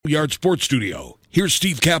Yard Sports Studio. Here's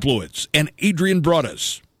Steve Kaplowitz and Adrian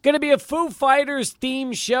Broadus. Going to be a Foo Fighters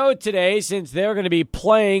themed show today since they're going to be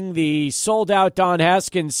playing the sold-out Don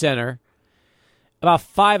Haskins Center about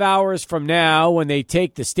 5 hours from now when they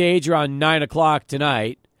take the stage around 9 o'clock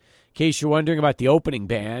tonight. In case you're wondering about the opening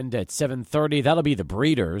band at 7:30, that'll be the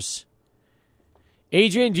Breeders.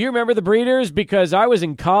 Adrian, do you remember the Breeders? Because I was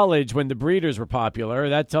in college when the Breeders were popular.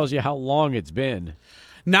 That tells you how long it's been.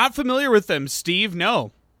 Not familiar with them, Steve,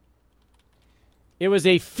 no. It was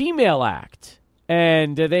a female act,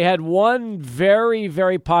 and they had one very,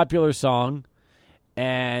 very popular song,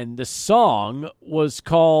 and the song was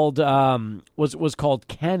called was called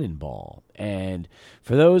Cannonball. And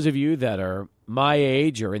for those of you that are my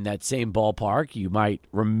age or in that same ballpark, you might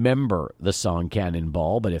remember the song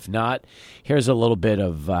Cannonball. But if not, here's a little bit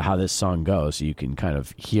of how this song goes so you can kind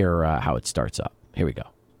of hear how it starts up. Here we go.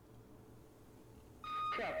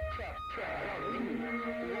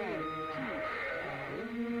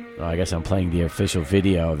 Well, I guess I'm playing the official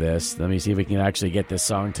video of this. Let me see if we can actually get this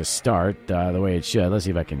song to start the way it should. Let's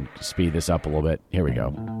see if I can speed this up a little bit. Here we go.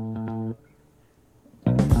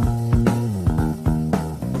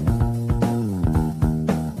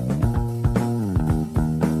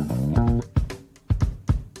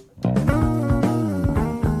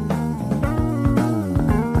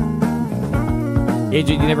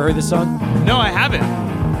 Adrian, you never heard this song? No, I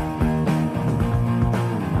haven't.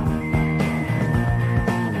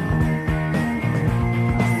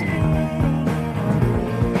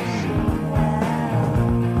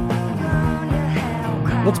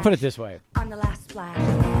 Let's put it this way.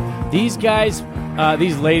 These guys,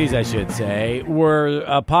 these ladies, I should say,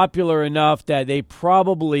 were popular enough that they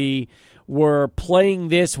probably were playing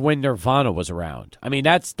this when Nirvana was around. I mean,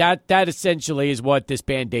 that essentially is what this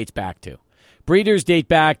band dates back to. Breeders date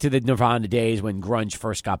back to the Nirvana days when grunge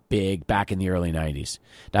first got big back in the early 90s.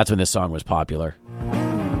 That's when this song was popular.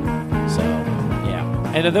 So,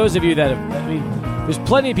 yeah. And to those of you that have, I mean, there's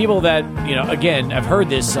plenty of people that, you know, again, have heard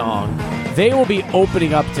this song. They will be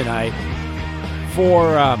opening up tonight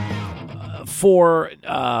for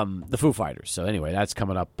the Foo Fighters. So anyway, that's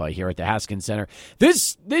coming up here at the Haskins Center.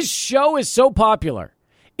 This show is so popular.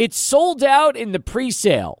 It's sold out in the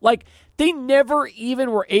pre-sale. Like, they never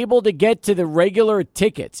even were able to get to the regular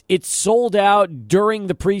tickets. It's sold out during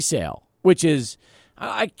the pre-sale, which is,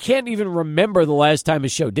 I can't even remember the last time a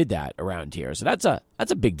show did that around here. So that's a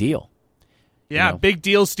big deal. Yeah, you know? Big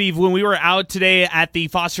deal, Steve. When we were out today at the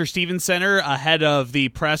Foster Stevens Center ahead of the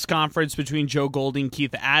press conference between Joe Golding and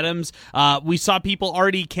Keith Adams, we saw people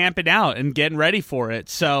already camping out and getting ready for it.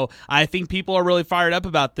 So I think people are really fired up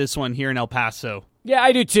about this one here in El Paso. Yeah,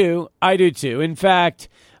 I do too. In fact,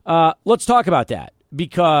 let's talk about that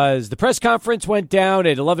because the press conference went down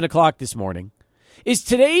at 11 o'clock this morning. Is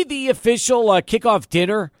today the official kickoff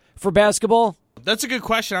dinner for basketball? That's a good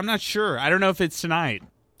question. I'm not sure. I don't know if it's tonight.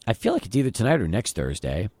 I feel like it's either tonight or next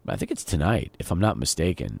Thursday. I think it's tonight, if I'm not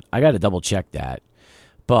mistaken. I got to double-check that.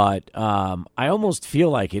 But I almost feel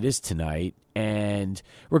like it is tonight. And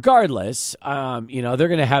regardless, they're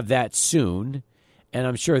going to have that soon. And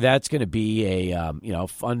I'm sure that's going to be a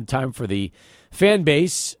fun time for the fan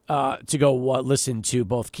base to go listen to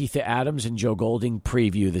both Keith Adams and Joe Golding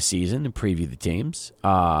preview the season and preview the teams,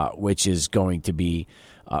 which is going to be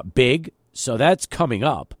big. So that's coming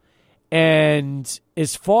up. And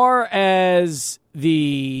as far as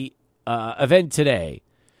the event today,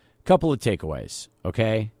 a couple of takeaways,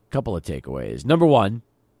 okay? Couple of takeaways. Number one,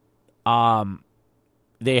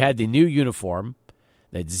 they had the new uniform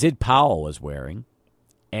that Zid Powell was wearing,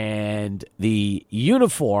 and the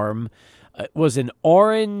uniform was an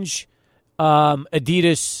orange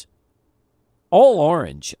Adidas, all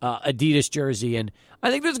orange Adidas jersey, and I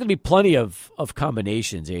think there's going to be plenty of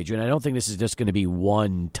combinations, Adrian. I don't think this is just going to be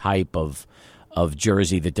one type of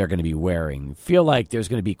jersey that they're going to be wearing. Feel like there's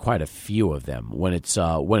going to be quite a few of them when it's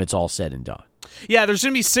all said and done. Yeah, there's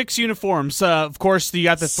going to be 6 uniforms. Of course, you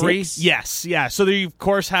got the 3. 6? Yes, yeah. So you, of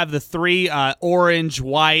course, have the 3, orange,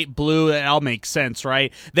 white, blue. That all makes sense,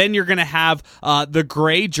 right? Then you're going to have the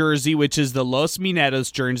gray jersey, which is the Los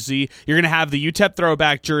Mineros jersey. You're going to have the UTEP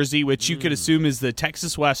throwback jersey, which you could assume is the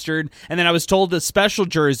Texas Western. And then I was told the special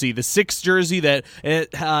jersey, the 6th jersey that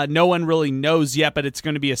no one really knows yet, but it's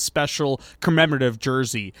going to be a special commemorative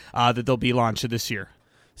jersey that they'll be launched this year.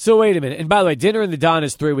 So wait a minute. And by the way, Dinner in the Dawn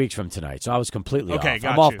is 3 weeks from tonight. So I was completely off. Got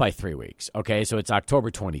I'm you. off by 3 weeks. Okay, so it's October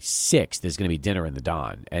 26th. There's going to be Dinner in the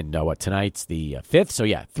Dawn. And tonight's the 5th. So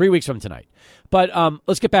yeah, 3 weeks from tonight. But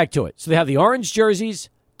let's get back to it. So they have the orange jerseys,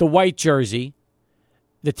 the white jersey,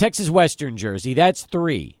 the Texas Western jersey. That's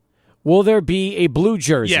 3. Will there be a blue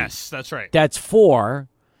jersey? Yes, that's right. That's 4.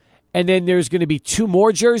 And then there's going to be 2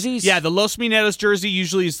 more jerseys? Yeah, the Los Mineros jersey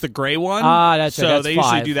usually is the gray one. That's so right. That's they 5.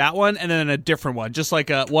 usually do that one, and then a different one, just like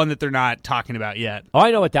a one that they're not talking about yet. Oh,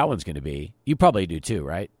 I know what that one's going to be. You probably do too,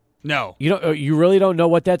 right? No. You really don't know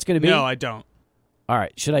what that's going to be? No, I don't. All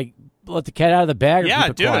right. Should I let the cat out of the bag or Yeah,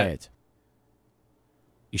 keep it do quiet? it.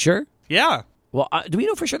 You sure? Yeah. Well, do we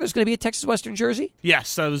know for sure there's going to be a Texas Western jersey?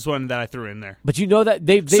 Yes, that was one that I threw in there. But you know that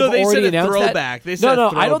they've So they already said a announced throwback. that? They said no,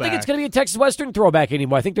 throwback. I don't think it's going to be a Texas Western throwback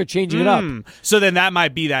anymore. I think they're changing it up. So then that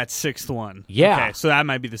might be that 6th one. Yeah. Okay, so that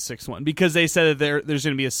might be the 6th one because they said that there's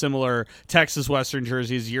going to be a similar Texas Western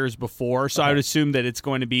jersey as years before. So I would assume that it's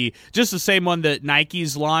going to be just the same one that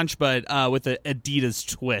Nike's launched, but with an Adidas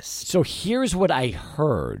twist. So here's what I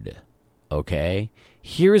heard, okay?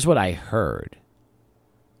 Here's what I heard.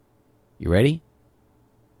 You ready?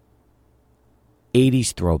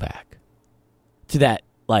 80s throwback to that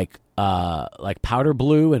like powder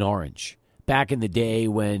blue and orange back in the day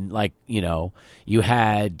when you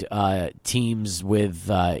had teams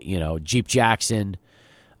with Jeep Jackson,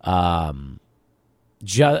 Juden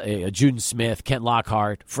Smith, Kent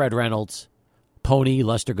Lockhart, Fred Reynolds, Pony,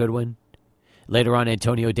 Lester Goodwin, later on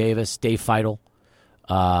Antonio Davis, Dave Feidel,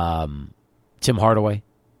 Tim Hardaway,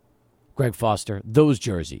 Greg Foster, those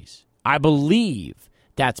jerseys. I believe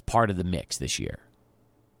that's part of the mix this year.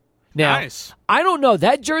 Now, Nice. I don't know.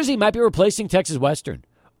 That jersey might be replacing Texas Western.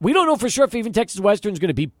 We don't know for sure if even Texas Western is going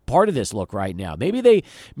to be part of this look right now. Maybe they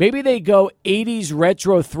go 80s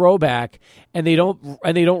retro throwback and they don't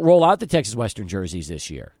roll out the Texas Western jerseys this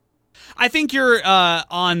year. I think you're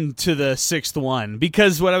on to the 6th one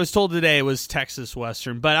because what I was told today was Texas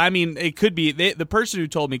Western. But, I mean, it could be the person who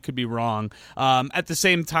told me could be wrong. At the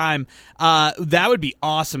same time, that would be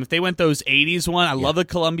awesome if they went those 80s one. I love the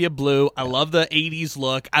Columbia blue. I love the 80s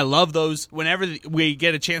look. I love those. Whenever we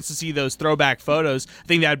get a chance to see those throwback photos, I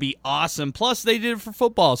think that would be awesome. Plus, they did it for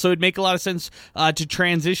football, so it would make a lot of sense to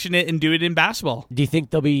transition it and do it in basketball. Do you think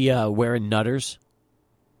they'll be wearing nutters?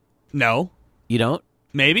 No. You don't?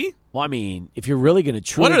 Maybe? Well, I mean, if you're really going to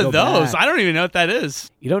truly What are go those? back- I don't even know what that is.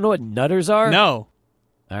 You don't know what nutters are? No.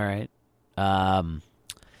 All right.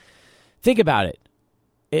 Think about it.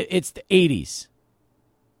 It's the 80s.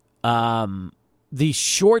 The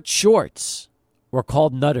short shorts were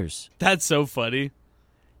called nutters. That's so funny.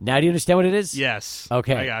 Now do you understand what it is? Yes.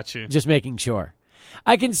 Okay. I got you. Just making sure.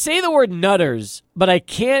 I can say the word nutters, but I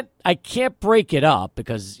can't break it up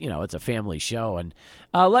because, it's a family show. And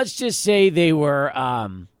let's just say they were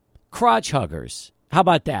crotch huggers. How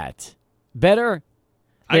about that? Better?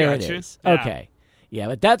 There I it got you. is. Yeah. Okay. Yeah,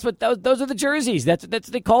 but that's what those are the jerseys. That's what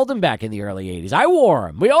they called them back in the early 80s. I wore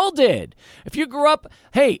them. We all did. If you grew up,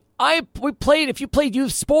 if you played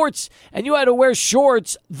youth sports and you had to wear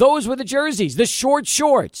shorts, those were the jerseys. The short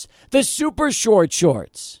shorts, the super short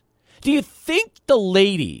shorts. Do you think the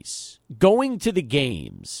ladies going to the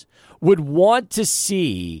games would want to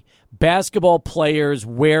see basketball players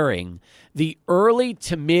wearing the early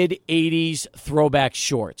to mid 80s throwback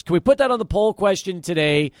shorts? Can we put that on the poll question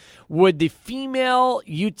today? Would the female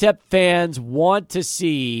UTEP fans want to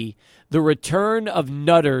see the return of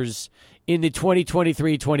nutters in the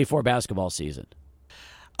 2023-24 basketball season?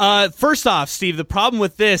 First off, Steve, the problem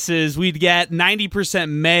with this is we'd get 90%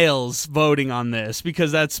 males voting on this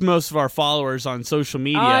because that's most of our followers on social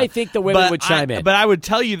media. I think the women would chime in. But I would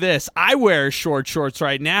tell you this: I wear short shorts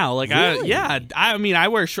right now. Like, really? I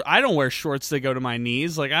don't wear shorts that go to my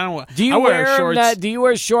knees. Like, I don't. Do you I wear shorts? Do you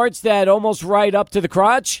wear shorts that almost right up to the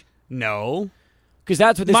crotch? No. Because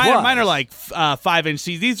that's what this was. Mine are like 5-inch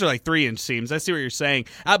seams. These are like 3-inch seams. I see what you're saying.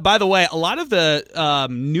 By the way, a lot of the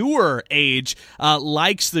newer age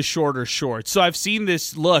likes the shorter shorts. So I've seen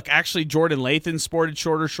this look. Actually, Jordan Lathan sported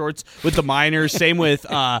shorter shorts with the Miners. Same with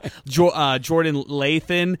Jordan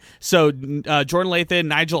Lathan. So Jordan Lathan,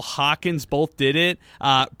 Nigel Hawkins both did it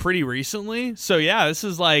pretty recently. So yeah, this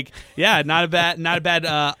is like not a bad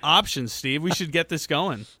option, Steve. We should get this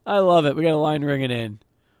going. I love it. We got a line ringing in.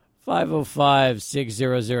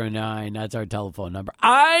 505-6009. That's our telephone number.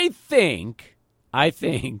 I think I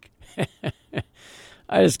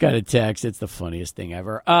just got a text. It's the funniest thing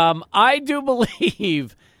ever. I do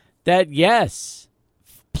believe that, yes,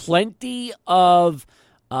 plenty of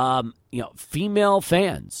female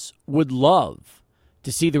fans would love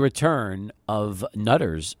to see the return of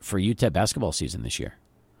nutters for UTEP basketball season this year.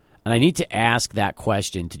 And I need to ask that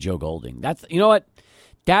question to Joe Golding. That's, you know what?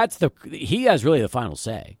 He has really the final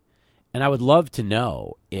say. And I would love to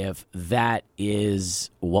know if that is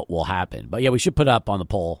what will happen. But, yeah, we should put up on the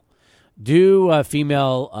poll. Do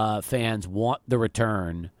female fans want the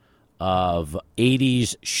return of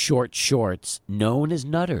 80s short shorts known as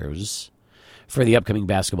nutters for the upcoming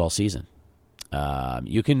basketball season?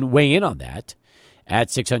 You can weigh in on that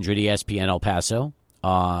at 600 ESPN El Paso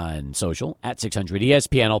on social, at 600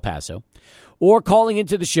 ESPN El Paso, or calling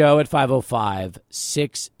into the show at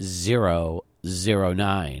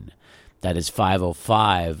 505-6009. That is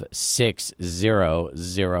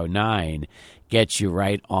 505-6009. Gets you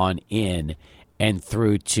right on in and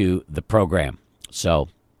through to the program. So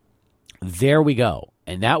there we go.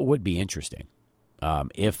 And that would be interesting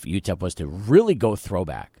if UTEP was to really go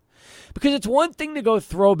throwback. Because it's one thing to go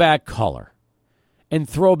throwback color and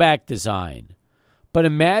throwback design. But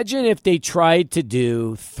imagine if they tried to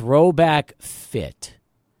do throwback fit.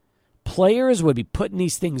 Players would be putting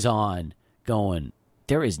these things on going,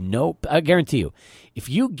 there is no, I guarantee you, if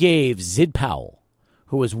you gave Zid Powell,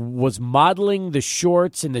 who was modeling the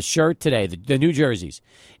shorts and the shirt today, the New Jerseys,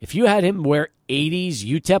 if you had him wear 80s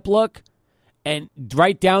UTEP look and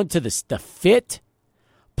right down to the fit,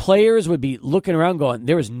 players would be looking around going,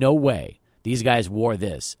 there is no way these guys wore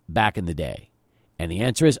this back in the day. And the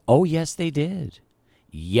answer is, oh, yes, they did.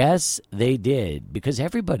 Yes, they did, because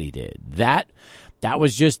everybody did. That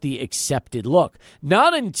was just the accepted look.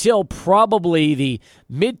 Not until probably the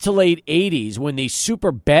mid to late 80s when the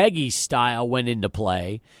super baggy style went into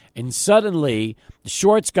play, and suddenly the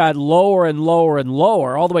shorts got lower and lower and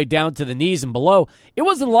lower, all the way down to the knees and below. It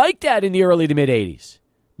wasn't like that in the early to mid 80s.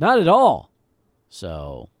 Not at all.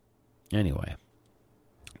 So, anyway,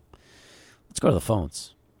 let's go to the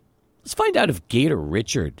phones. Let's find out if Gator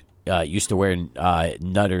Richard used to wear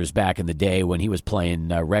nutters back in the day when he was playing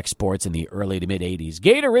rec sports in the early to mid 80s.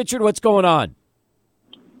 Gator Richard, what's going on?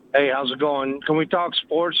 Hey, how's it going? Can we talk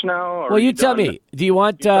sports now? Well, you tell me. Do you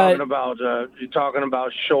want? You're talking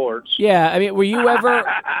about shorts. Yeah, I mean, were you ever?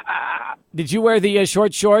 Did you wear the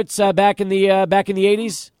short shorts back in the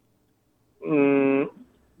 80s?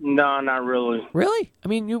 No, not really. Really? I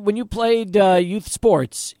mean, when you played youth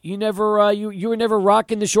sports, you never you were never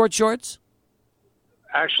rocking the short shorts?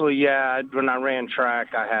 Actually, yeah. When I ran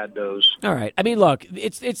track, I had those. All right. I mean, look,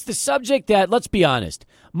 it's the subject that, let's be honest,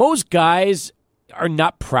 most guys are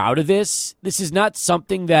not proud of this. This is not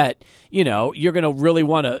something that, you're going to really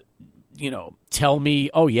want to, tell me,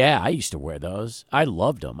 oh, yeah, I used to wear those. I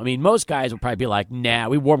loved them. I mean, most guys would probably be like, nah,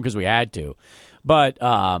 we wore them because we had to. But,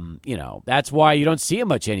 that's why you don't see them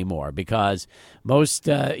much anymore, because most,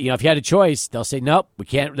 if you had a choice, they'll say, nope, we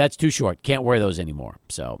can't, that's too short. Can't wear those anymore.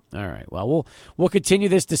 So, all right. Well, we'll continue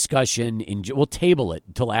this discussion. We'll table it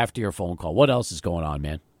until after your phone call. What else is going on,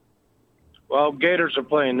 man? Well, Gators are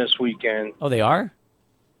playing this weekend. Oh, they are?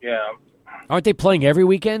 Yeah. Aren't they playing every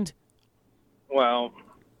weekend? Well,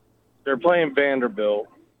 they're playing Vanderbilt.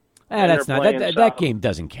 That's not, that game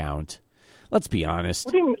doesn't count. Let's be honest.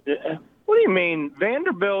 What do you mean?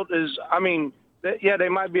 Vanderbilt is, they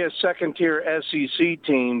might be a second-tier SEC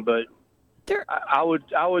team, but I would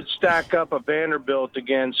stack up a Vanderbilt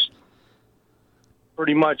against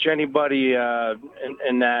pretty much anybody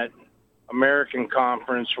in that American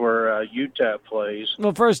Conference where UTEP plays.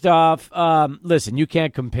 Well, first off, listen, you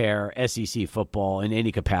can't compare SEC football in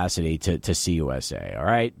any capacity to CUSA, all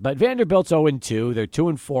right? But Vanderbilt's 0-2. They're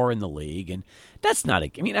 2-4 in the league, and that's not I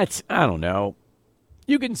don't know.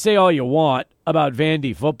 You can say all you want about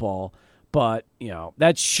Vandy football, but,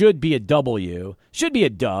 that should be a W, should be a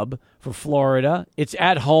dub for Florida. It's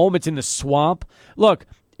at home. It's in the swamp. Look,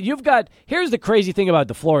 here's the crazy thing about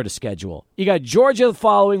the Florida schedule. You got Georgia the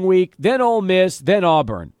following week, then Ole Miss, then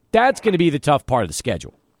Auburn. That's going to be the tough part of the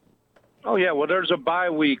schedule. Oh, yeah. Well, there's a bye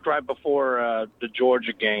week right before the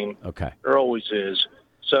Georgia game. Okay. There always is.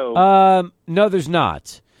 So no, there's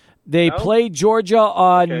not. They play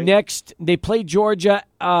Georgia next. They play Georgia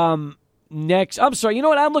next. I'm sorry. You know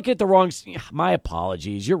what? I'm looking at the wrong. My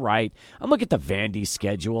apologies. You're right. I'm looking at the Vandy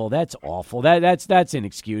schedule. That's awful. That's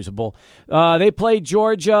inexcusable. They play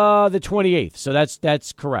Georgia the 28th, so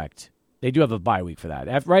that's correct. They do have a bye week for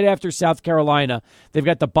that. Right after South Carolina, they've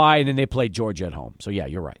got the bye, and then they play Georgia at home. So yeah,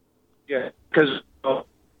 you're right. Yeah, because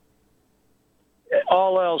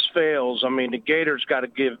all else fails. I mean, the Gators got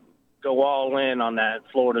to go all in on that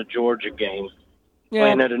Florida-Georgia game,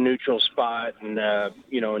 playing at a neutral spot and,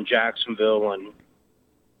 in Jacksonville. And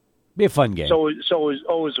be a fun game. So it's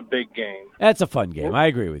always a big game. That's a fun game. I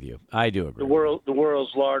agree with you. I do agree. The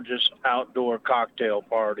world's largest outdoor cocktail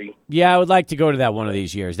party. Yeah, I would like to go to that one of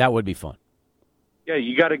these years. That would be fun. Yeah,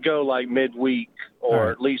 you got to go like midweek or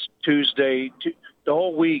at least Tuesday. The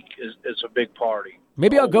whole week is a big party.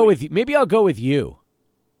 Maybe I'll go with you. Maybe I'll go with you.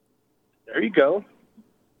 There you go.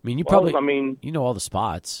 I mean, you know all the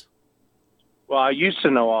spots. Well, I used to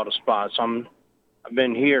know all the spots. I've I've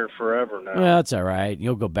been here forever now. Well, that's all right.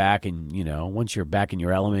 You'll go back, and once you're back in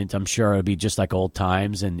your element, I'm sure it'll be just like old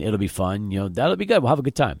times, and it'll be fun. That'll be good. We'll have a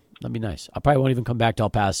good time. That'll be nice. I probably won't even come back to El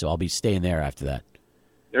Paso. I'll be staying there after that.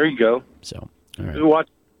 There you go. So, all right. What?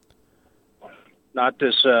 Not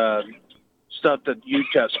this stuff that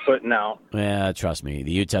UTEP's putting out. Yeah, trust me,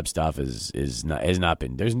 the UTEP stuff has not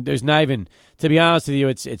been. There's not even, to be honest with you,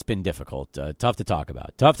 it's been difficult, tough to talk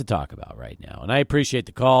about right now. And I appreciate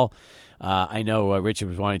the call. I know Richard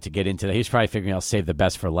was wanting to get into that. He's probably figuring I'll save the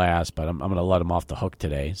best for last, but I'm going to let him off the hook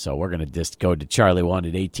today. So we're going to just go to Charlie 1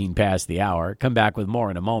 at 18 past the hour. Come back with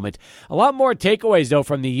more in a moment. A lot more takeaways, though,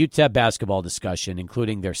 from the UTEP basketball discussion,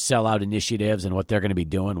 including their sellout initiatives and what they're going to be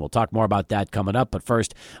doing. We'll talk more about that coming up. But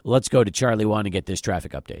first, let's go to Charlie 1 and get this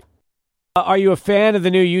traffic update. Are you a fan of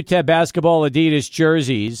the new UTEP basketball Adidas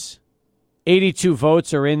jerseys? 82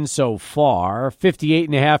 votes are in so far.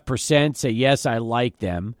 58.5% say, yes, I like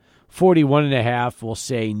them. 41.5% will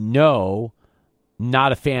say no,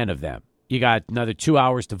 not a fan of them. You got another 2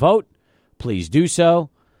 hours to vote. Please do so.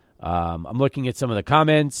 I'm looking at some of the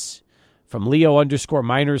comments from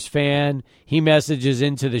Leo_Miners fan. He messages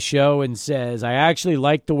into the show and says, I actually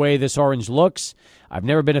like the way this orange looks. I've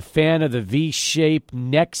never been a fan of the V-shaped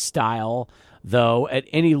neck style, though, at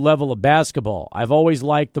any level of basketball. I've always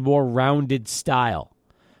liked the more rounded style.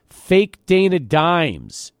 Fake Dana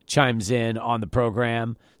Dimes chimes in on the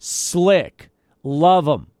program. Slick. Love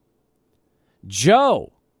them.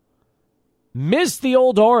 Joe. Miss the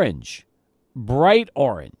old orange. Bright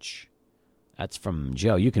orange. That's from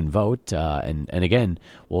Joe. You can vote. And again,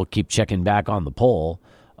 we'll keep checking back on the poll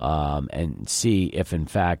and see if, in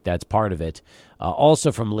fact, that's part of it.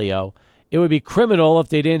 Also from Leo, it would be criminal if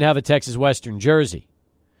they didn't have a Texas Western jersey,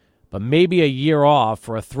 but maybe a year off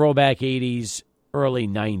for a throwback 80s, early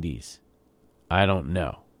 90s. I don't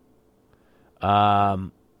know.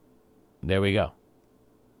 There we go.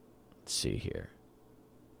 Let's see here.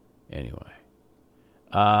 Anyway.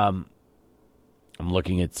 I'm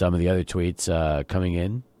looking at some of the other tweets coming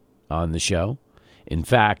in on the show. In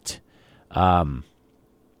fact,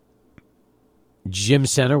 Jim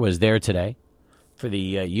Center was there today for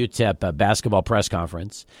the UTEP basketball press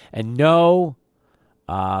conference. And no,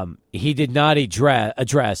 he did not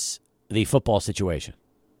address the football situation.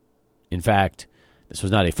 In fact, this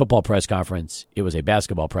was not a football press conference. It was a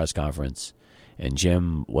basketball press conference. And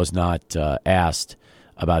Jim was not asked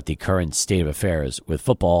about the current state of affairs with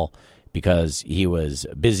football because he was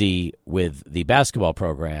busy with the basketball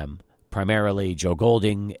program, primarily Joe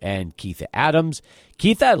Golding and Keitha Adams.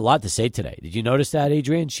 Keitha had a lot to say today. Did you notice that,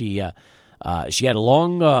 Adrian? She had a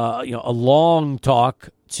long talk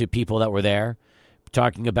to people that were there,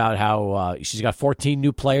 talking about how she's got 14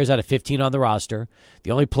 new players out of 15 on the roster.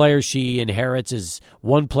 The only player she inherits is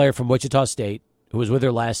one player from Wichita State who was with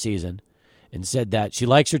her last season, and said that she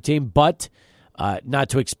likes her team, but not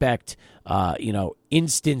to expect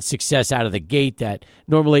instant success out of the gate, that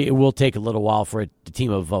normally it will take a little while for a team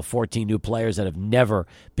of 14 new players that have never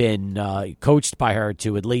been coached by her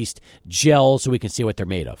to at least gel so we can see what they're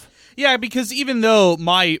made of. Yeah, because even though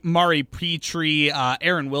Mari Petrie,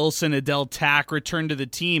 Aaron Wilson, Adele Tack returned to the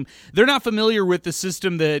team, they're not familiar with the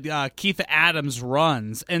system that Keitha Adams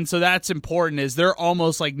runs. And so that's important, as they're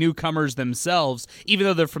almost like newcomers themselves, even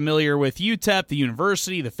though they're familiar with UTEP, the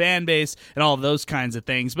university, the fan base, and all of those kinds of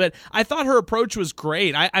things. But I thought her approach was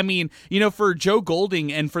great. I mean, for Joe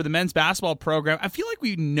Golding and for the men's basketball program, I feel like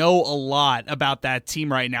we know a lot about that team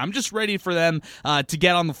right now. I'm just ready for them to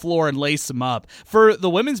get on the floor and lace them up. For the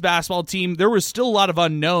women's basketball team, there was still a lot of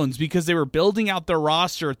unknowns because they were building out their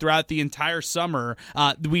roster throughout the entire summer.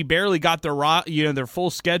 We barely got their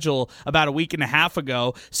full schedule about a week and a half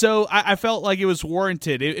ago. So I felt like it was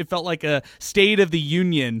warranted. It felt like a State of the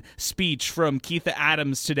Union speech from Keitha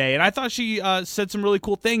Adams today. And I thought she said some really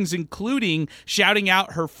cool things, including shouting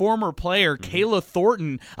out her former player, Kayla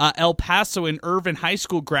Thornton, El Paso and Irvin High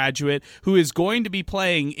School graduate, who is going to be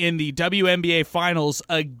playing in the WNBA Finals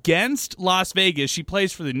against Las Vegas. She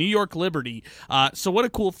plays for the New York Liberty. So what a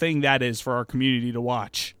cool thing that is for our community to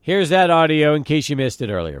watch. Here's that audio in case you missed it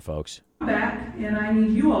earlier, folks. I'm back, and I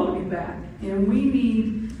need you all to be back. And we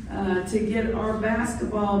need to get our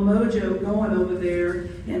basketball mojo going over there,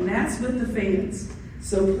 and that's with the fans.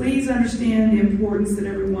 So please understand the importance that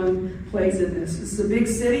everyone plays in this. This is a big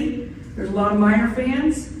city. There's a lot of minor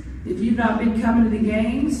fans. If you've not been coming to the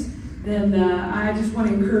games, then I just want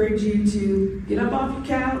to encourage you to get up off your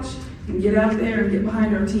couch and get out there and get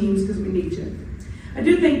behind our teams, because we need you. I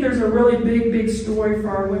do think there's a really big story for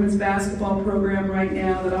our women's basketball program right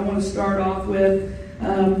now that I want to start off with.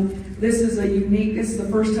 This is the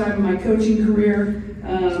first time in my coaching career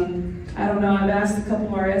I don't know, I've asked a couple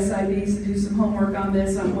of our SIDs to do some homework on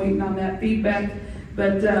this. I'm waiting on that feedback.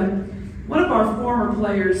 But one of our former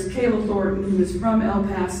players, Kayla Thornton, who is from El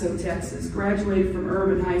Paso, Texas, graduated from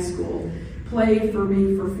Urban High School, played for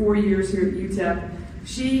me for 4 years here at UTEP.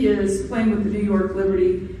 She is playing with the New York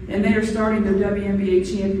Liberty, and they are starting their WNBA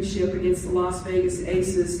championship against the Las Vegas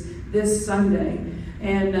Aces this Sunday.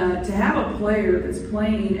 And to have a player that's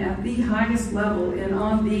playing at the highest level and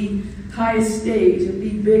on the highest stage at the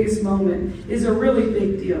biggest moment is a really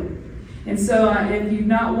big deal. And so if you've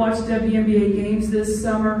not watched WNBA games this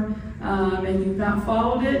summer and you've not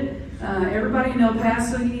followed it, everybody in El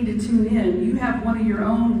Paso, you need to tune in. You have one of your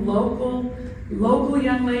own local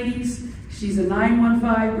young ladies. She's a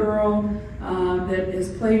 915 girl that has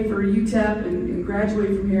played for UTEP and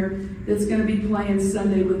graduated from here, that's going to be playing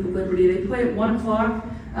Sunday with the Liberty. They play at 1 o'clock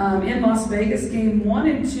in Las Vegas. Game 1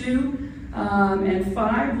 and 2 and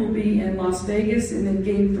 5 will be in Las Vegas, and then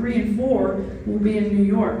game 3 and 4 will be in New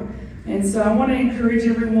York. And so I want to encourage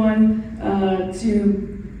everyone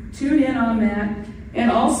to tune in on that. And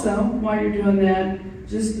also, while you're doing that,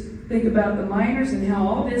 just think about the minors and how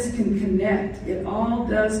all this can connect. It all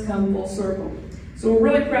does come full circle. So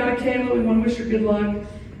we're really proud of Kayla. We want to wish her good luck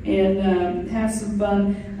and have some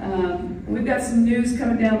fun. We've got some news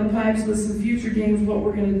coming down the pipes with some future games, what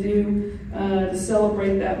we're going to do to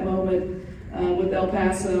celebrate that moment with El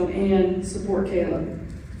Paso and support Kayla.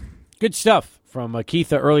 Good stuff from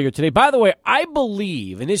Keitha earlier today. By the way, I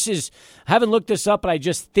believe, and this is, I haven't looked this up, but I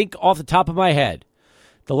just think off the top of my head,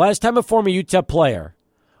 the last time a former UTEP player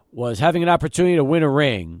was having an opportunity to win a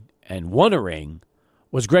ring and won a ring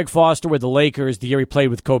was Greg Foster with the Lakers the year he played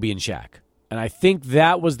with Kobe and Shaq. And I think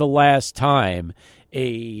that was the last time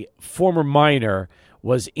a former minor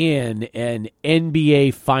was in an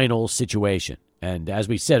NBA Finals situation. And as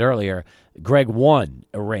we said earlier, Greg won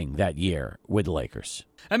a ring that year with the Lakers.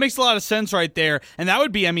 That makes a lot of sense right there. And that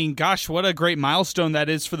would be, I mean, gosh, what a great milestone that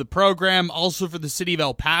is for the program, also for the city of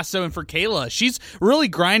El Paso, and for Kayla. She's really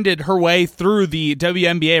grinded her way through the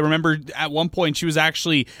WNBA. Remember, at one point, she was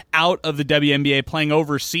actually out of the WNBA playing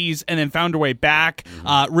overseas and then found her way back,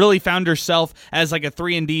 really found herself as like a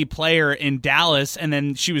 3-and-D player in Dallas, and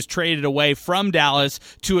then she was traded away from Dallas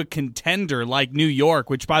to a contender like New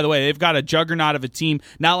York, which, by the way, they've got a juggernaut of a team.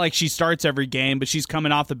 Not like she starts every game, but she's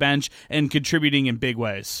coming off the bench and contributing in big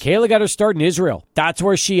ways. Kayla got her start in Israel. That's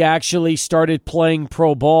where she actually started playing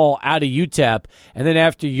pro ball out of UTEP. And then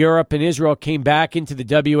after Europe and Israel came back into the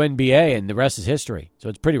WNBA, and the rest is history. So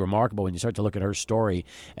it's pretty remarkable when you start to look at her story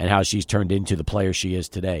and how she's turned into the player she is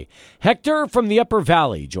today. Hector from the Upper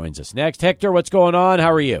Valley joins us next. Hector, what's going on?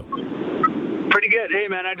 How are you? Pretty good. Hey,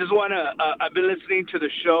 man, I just want to I've been listening to the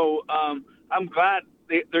show. I'm glad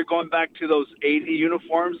they're going back to those 80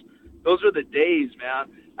 uniforms. Those are the days,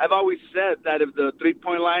 man. I've always said that if the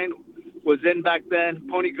three-point line was in back then,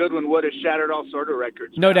 Pony Goodwin would have shattered all sort of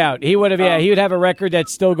records. No doubt. He would have, he would have a record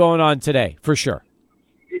that's still going on today, for sure.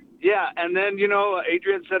 Yeah, and then,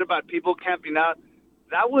 Adrian said about people camping out.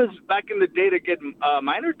 That was back in the day to get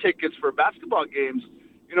minor tickets for basketball games.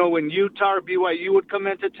 When Utah or BYU would come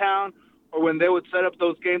into town, or when they would set up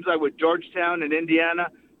those games like with Georgetown and Indiana,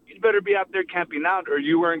 you'd better be out there camping out or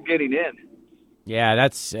you weren't getting in. Yeah,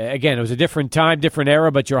 that's, again, it was a different time, different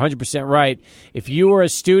era, but you're 100% right. If you were a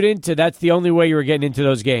student, that's the only way you were getting into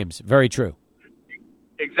those games. Very true.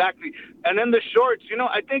 Exactly. And then the shorts,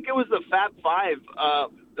 I think it was the Fab Five,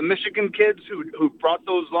 the Michigan kids who brought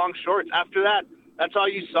those long shorts. After that, that's all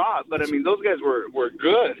you saw. But, those guys were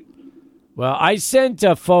good. Well, I sent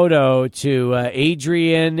a photo to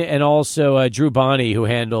Adrian and also Drew Bonney, who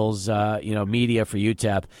handles media for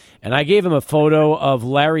UTEP, and I gave him a photo of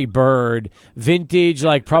Larry Bird, vintage,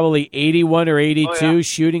 like probably 81 or 82,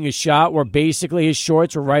 shooting a shot where basically his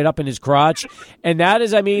shorts were right up in his crotch, and that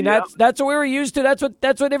is, that's what we were used to.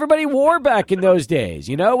 That's what everybody wore back in those days.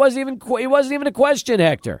 It wasn't even a question,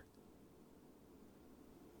 Hector.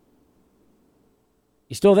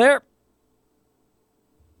 You still there?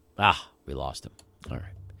 We lost him. All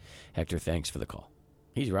right. Hector, thanks for the call.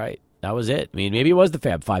 He's right. That was it. Maybe it was the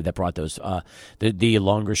Fab Five that brought those the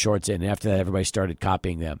longer shorts in. And after that, everybody started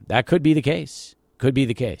copying them. That could be the case.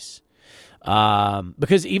 Because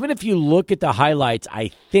even if you look at the highlights, I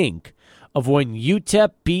think, of when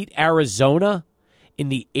UTEP beat Arizona in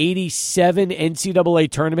the 87 NCAA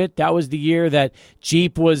tournament, that was the year that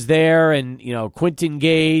Jeep was there and, Quentin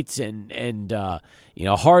Gates and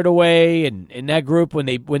Hardaway and that group when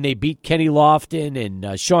they beat Kenny Lofton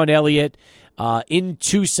and Sean Elliott in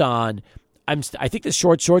Tucson. I think the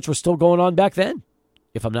shorts were still going on back then,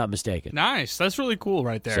 if I'm not mistaken. Nice. That's really cool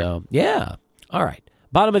right there. So, yeah. All right.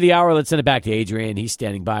 Bottom of the hour, let's send it back to Adrian. He's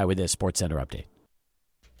standing by with this SportsCenter update.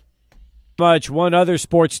 much. One other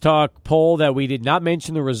Sports Talk poll that we did not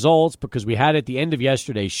mention the results because we had at the end of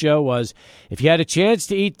yesterday's show was if you had a chance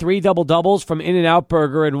to eat 3 double-doubles from In-N-Out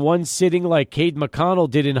Burger in one sitting like Cade McConnell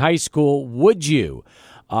did in high school, would you?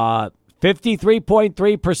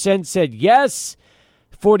 53.3% said yes.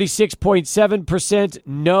 46.7%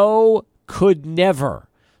 no, could never.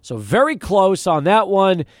 So very close on that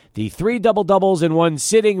one. The 3 double-doubles in one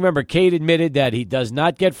sitting. Remember, Cade admitted that he does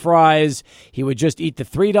not get fries. He would just eat the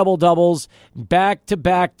 3 double-doubles back to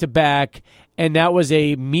back to back, and that was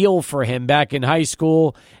a meal for him back in high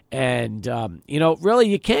school. And, really,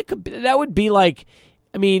 you can't – that would be like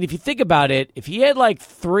 – I mean, if you think about it, if he had like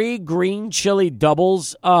 3 green chili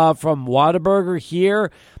doubles from Whataburger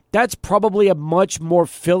here – that's probably a much more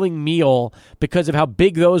filling meal because of how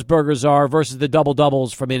big those burgers are versus the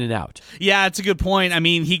double-doubles from In-N-Out. Yeah, it's a good point. I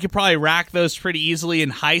mean, he could probably rack those pretty easily in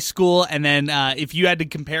high school, and then if you had to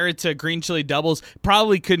compare it to green chili doubles,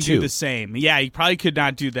 probably couldn't do the same. Yeah, he probably could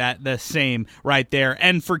not do the same right there.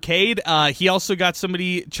 And for Cade, he also got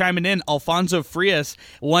somebody chiming in, Alfonso Frias.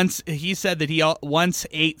 He said that he once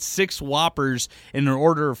ate 6 Whoppers in an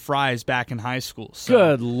order of fries back in high school. So,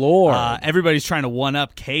 good Lord. Everybody's trying to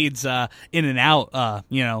one-up Cade's In-N-Out,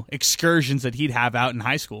 excursions that he'd have out in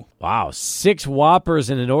high school. Wow, 6 Whoppers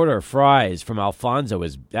in an order of fries from Alfonso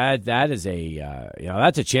is that is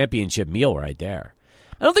that's a championship meal right there.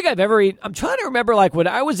 I don't think I've ever eaten. I'm trying to remember, like when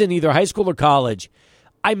I was in either high school or college,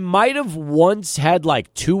 I might have once had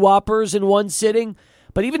like 2 Whoppers in one sitting,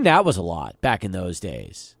 but even that was a lot back in those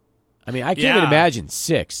days. I mean, I can't even imagine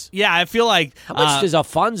 6. Yeah, I feel like... How much does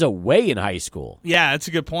Alfonso weigh in high school? Yeah, that's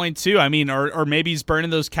a good point, too. I mean, or maybe he's burning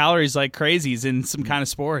those calories like crazy. He's in some kind of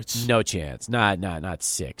sports. No chance. Not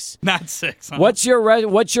 6. Not 6. Huh? What's your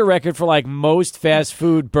record for, like, most fast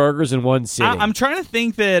food burgers in one sitting? I'm trying to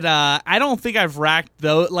think that... I don't think I've racked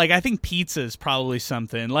those. Like, I think pizza is probably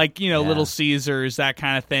something. Like, Little Caesars, that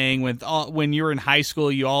kind of thing. When you were in high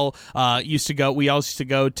school, you all used to go... We all used to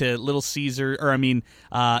go to Little Caesar...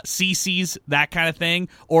 CC's, that kind of thing,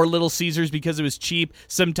 or Little Caesars because it was cheap.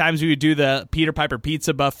 Sometimes we would do the Peter Piper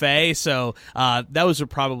Pizza buffet, so those are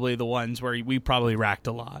probably the ones where we probably racked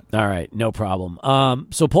a lot. All right, no problem.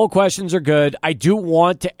 So poll questions are good. I do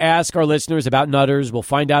want to ask our listeners about Nutters. We'll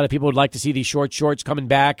find out if people would like to see these short shorts coming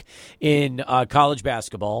back in college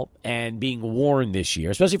basketball and being worn this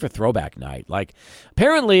year, especially for throwback night. Like,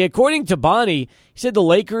 apparently, according to Bonnie, he said the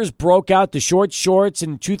Lakers broke out the short shorts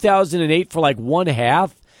in 2008 for like one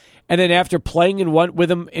half. And then after playing with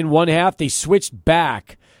them in one half, they switched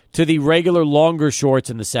back to the regular longer shorts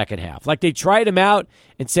in the second half. Like they tried them out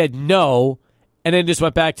and said no, and then just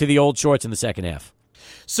went back to the old shorts in the second half.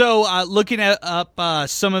 So looking up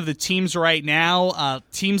some of the teams right now,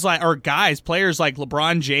 players like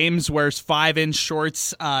LeBron James wears 5-inch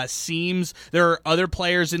shorts seams. There are other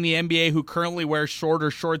players in the NBA who currently wear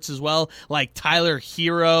shorter shorts as well, like Tyler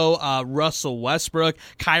Hero, Russell Westbrook,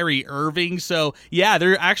 Kyrie Irving. So, yeah,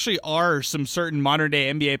 there actually are some certain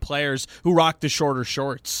modern-day NBA players who rock the shorter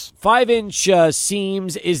shorts. 5-inch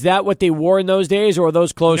seams, is that what they wore in those days, or are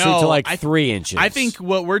those closer to like 3 inches? I think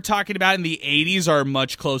what we're talking about in the 80s are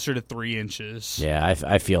much closer to 3 inches. Yeah,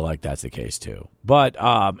 I feel like that's the case too. But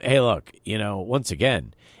hey, look, once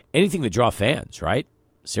again, anything to draw fans, right?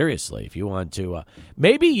 Seriously, if you want to,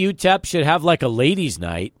 maybe UTEP should have like a ladies'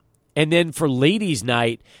 night, and then for ladies'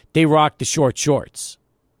 night they rock the short shorts.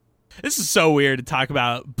 This is so weird to talk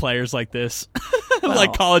about players like this,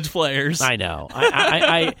 like college players. I know.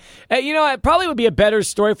 It probably would be a better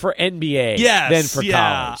story for NBA than for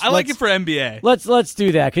college. I like it for NBA. Let's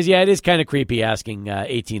do that because it is kind of creepy asking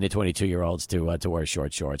 18 to 22-year-olds to wear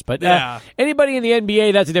short shorts. But anybody in the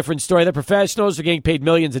NBA, that's a different story. They're professionals. They're getting paid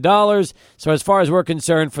millions of dollars. So as far as we're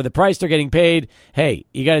concerned, for the price they're getting paid, hey,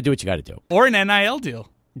 you got to do what you got to do. Or an NIL deal.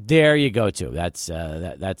 There you go, too. That's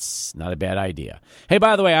not a bad idea. Hey,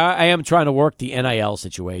 by the way, I am trying to work the NIL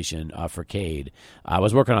situation for Cade. I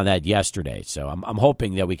was working on that yesterday, so I'm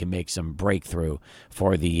hoping that we can make some breakthrough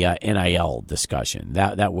for the NIL discussion.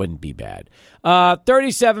 That wouldn't be bad.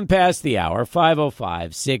 37 past the hour,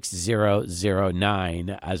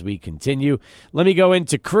 505-6009 as we continue. Let me go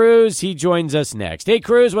into Cruz. He joins us next. Hey,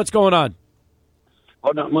 Cruz, what's going on?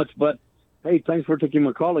 Oh, not much, but... Hey, thanks for taking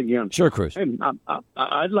my call again. Sure, Cruz. Hey,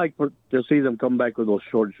 I'd like to see them come back with those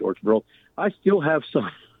short shorts, bro. I still have some,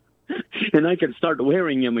 and I can start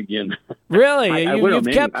wearing them again. Really?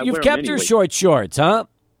 You've kept your short shorts, huh?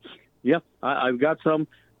 Yeah, I've got some.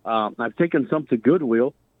 I've taken some to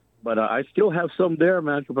Goodwill, but I still have some there,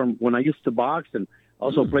 man, from when I used to box and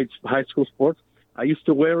also played high school sports. I used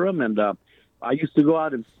to wear them, and I used to go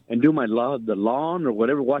out and do the lawn or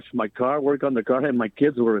whatever, wash my car, work on the car, and my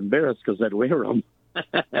kids were embarrassed because I'd wear them.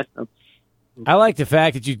 I like the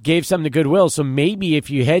fact that you gave something to Goodwill. So maybe if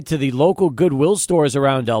you head to the local Goodwill stores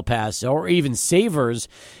around El Paso or even Savers,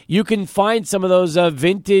 you can find some of those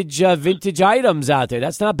vintage items out there.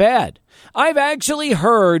 That's not bad. I've actually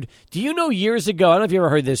heard, do you know years ago, I don't know if you ever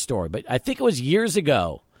heard this story, but I think it was years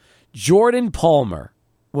ago, Jordan Palmer,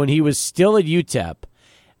 when he was still at UTEP,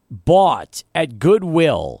 bought at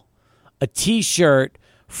Goodwill a T-shirt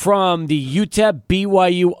from the UTEP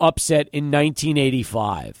BYU upset in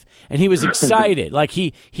 1985. And he was excited. Like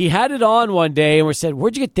he had it on one day and we said,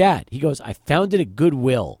 "Where'd you get that?" He goes, "I found it at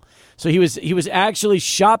Goodwill." So he was actually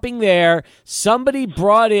shopping there. Somebody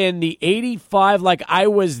brought in the 85 like I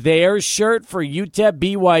was there shirt for UTEP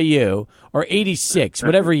BYU, or 86,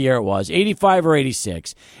 whatever year it was, 85 or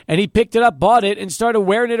 86. And he picked it up, bought it, and started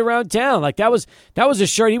wearing it around town. Like that was a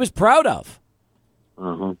shirt he was proud of.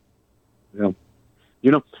 Uh-huh. Yeah.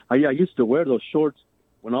 I used to wear those shorts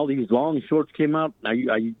when all these long shorts came out.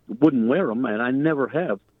 I wouldn't wear them, and I never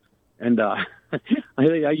have. And I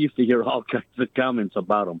used to hear all kinds of comments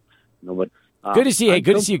about them. But good to see. Hey,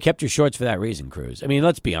 good to see you kept your shorts for that reason, Cruz. I mean,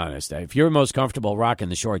 let's be honest. If you're most comfortable rocking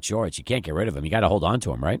the short shorts, you can't get rid of them. You got to hold on to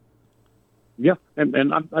them, right? Yeah,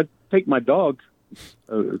 and I take my dog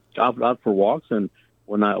out for walks, and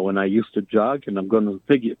when I used to jog, and I'm going to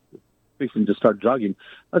fixing to start jogging,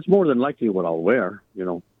 that's more than likely what I'll wear.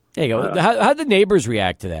 There you go. How'd the neighbors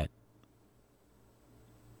react to that?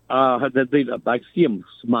 I see them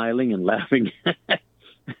smiling and laughing.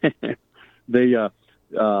 They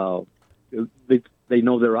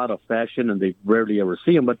know they're out of fashion and they rarely ever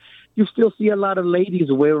see them, but you still see a lot of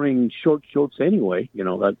ladies wearing short shorts anyway.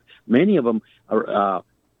 That many of them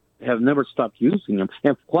have never stopped using them.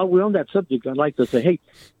 And while we're on that subject, I'd like to say,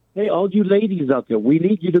 hey, all you ladies out there, we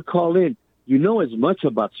need you to call in. You know as much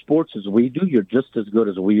about sports as we do. You're just as good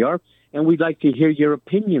as we are, and we'd like to hear your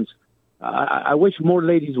opinions. I wish more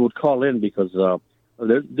ladies would call in because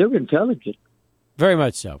they're intelligent. Very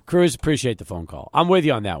much so. Cruz, appreciate the phone call. I'm with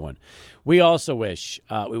you on that one. We also wish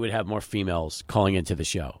we would have more females calling into the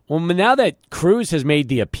show. Well, now that Cruz has made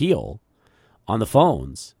the appeal on the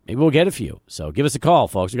phones, maybe we'll get a few. So give us a call,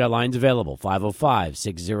 folks. We got lines available,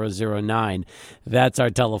 505-6009. That's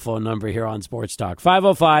our telephone number here on Sports Talk,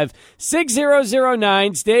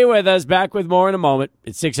 505-6009. Stay with us. Back with more in a moment.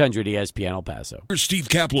 It's 600 ESPN El Paso. Here's Steve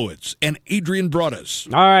Kaplowitz and Adrian Broadus.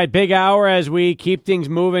 All right, big hour as we keep things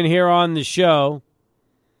moving here on the show.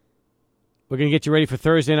 We're going to get you ready for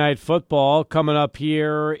Thursday Night Football coming up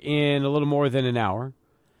here in a little more than an hour.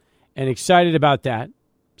 And excited about that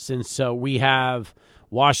since we have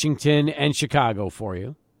Washington and Chicago for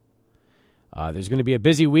you. There's going to be a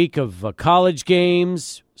busy week of college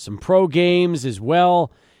games, some pro games as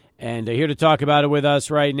well. And here to talk about it with us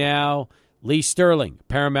right now, Lee Sterling,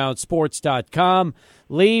 ParamountSports.com.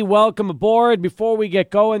 Lee, welcome aboard. Before we get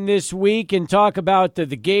going this week and talk about the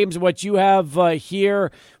games, what you have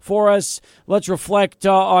here for us, let's reflect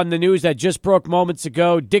on the news that just broke moments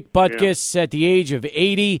ago. Dick Butkus at the age of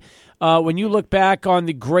 80. When you look back on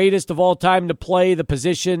the greatest of all time to play the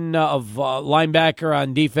position of linebacker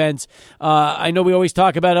on defense, I know we always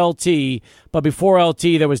talk about LT, but before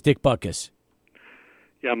LT, there was Dick Butkus.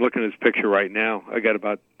 Yeah, I'm looking at his picture right now. I got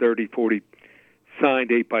about 30, 40 signed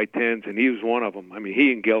 8x10s, and he was one of them. I mean,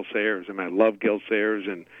 he and Gil Sayers. I love Gil Sayers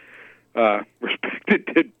and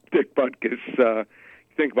respected Dick Butkus.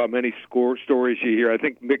 Think about many stories you hear. I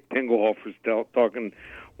think Mick Tingelhoff was talking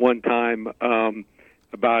one time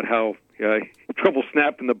about how trouble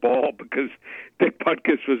snapping the ball because Dick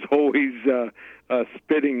Butkus was always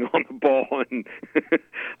spitting on the ball, and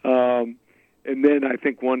then I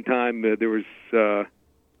think one time there was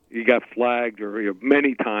he got flagged or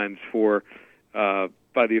many times for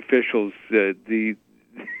by the officials. He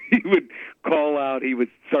would call out. He would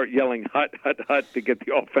start yelling "hut, hut, hut" to get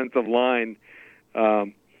the offensive line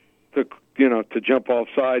to jump off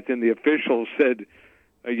sides, and the officials said,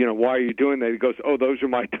 why are you doing that? He goes, "Oh, those are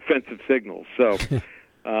my defensive signals." So he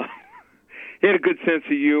had a good sense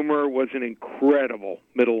of humor, was an incredible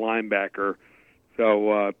middle linebacker.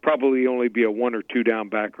 So probably only be a 1 or 2 down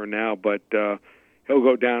backer now, but he'll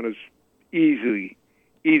go down as easily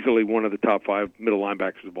one of the top 5 middle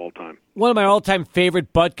linebackers of all time. One of my all-time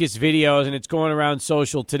favorite Butkus videos, and it's going around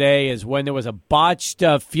social today, is when there was a botched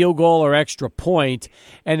field goal or extra point,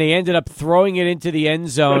 and they ended up throwing it into the end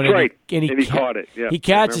zone. That's right. And he caught it. Yeah, he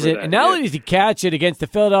catches it. That. And not only does he catch it against the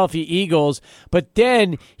Philadelphia Eagles, but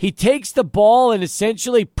then he takes the ball and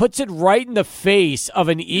essentially puts it right in the face of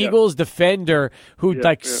an Eagles defender who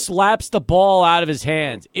slaps the ball out of his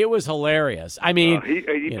hands. It was hilarious. I mean,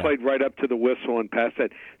 he played right up to the whistle and passed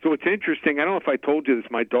that. So it's interesting. I don't know if I told you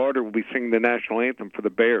this. My daughter will be singing the national anthem for the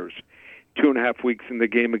Bears 2.5 weeks in the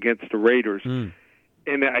game against the Raiders.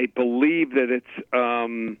 And I believe that it's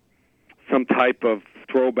some type of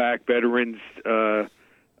throwback Veterans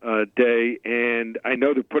Day, and I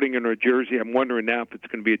know they're putting in a jersey. I'm wondering now if it's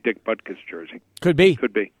going to be a Dick Butkus jersey. Could be.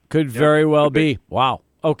 Could very well be. Wow.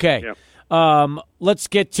 Okay. Yeah. Let's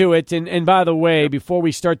get to it. And by the way, before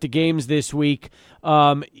we start the games this week,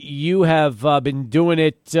 you have been doing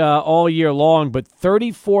it all year long, but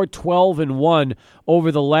 34-12-1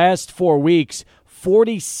 over the last 4 weeks.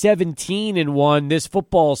 40-17-1 this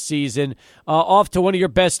football season, off to one of your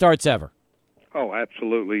best starts ever. Oh,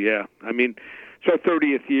 absolutely, yeah. I mean, it's our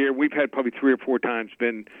 30th year. We've had probably 3 or 4 times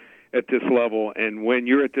been at this level, and when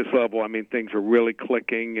you're at this level, I mean, things are really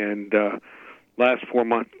clicking. And last 4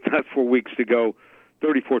 weeks to go,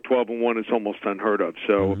 34-12-1 is almost unheard of.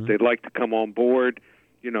 So if they'd like to come on board,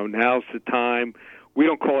 now's the time. We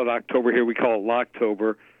don't call it October here; we call it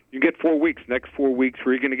Locktober. You get 4 weeks, next 4 weeks,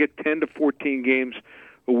 where you're going to get 10 to 14 games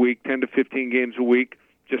a week, 10 to 15 games a week,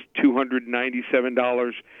 just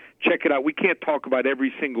 $297. Check it out. We can't talk about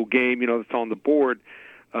every single game, that's on the board,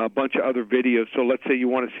 a bunch of other videos. So let's say you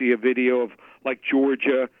want to see a video of like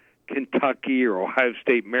Georgia, Kentucky, or Ohio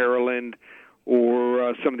State, Maryland,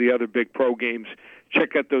 or some of the other big pro games.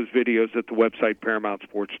 Check out those videos at the website,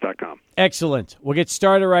 ParamountSports.com. Excellent. We'll get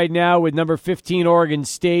started right now with number 15, Oregon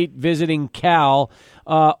State, visiting Cal.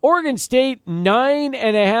 Oregon State,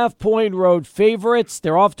 9.5-point road favorites.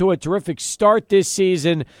 They're off to a terrific start this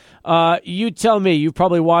season. You tell me, you've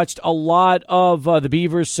probably watched a lot of the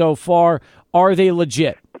Beavers so far. Are they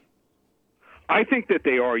legit? I think that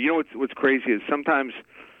they are. What's crazy is sometimes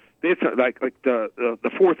it's like the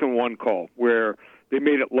 4th and 1 call where they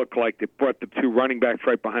made it look like they brought the 2 running backs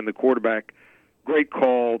right behind the quarterback. Great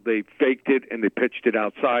call. They faked it, and they pitched it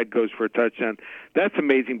outside, goes for a touchdown. That's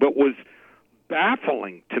amazing. But what was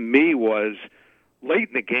baffling to me was late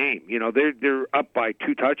in the game, they're up by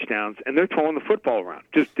 2 touchdowns, and they're throwing the football around.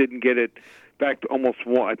 Just didn't get it back to almost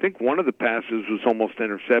one. I think one of the passes was almost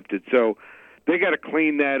intercepted. So they got to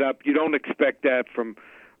clean that up. You don't expect that from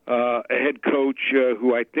a head coach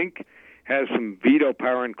who I think has some veto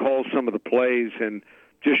power and calls some of the plays, and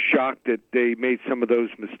just shocked that they made some of those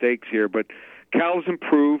mistakes here. But Cal's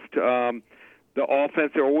improved. The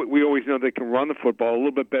offense, we always know they can run the football, a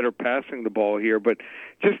little bit better passing the ball here, but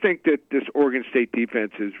just think that this Oregon State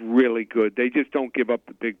defense is really good. They just don't give up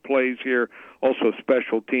the big plays here. Also,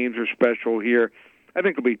 special teams are special here. I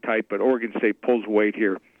think it'll be tight, but Oregon State pulls weight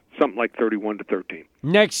here, something like 31-13.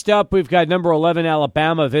 Next up, we've got number 11,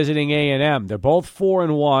 Alabama, visiting A&M. They're both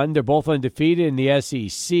 4-1. They're both undefeated in the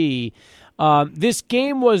SEC. This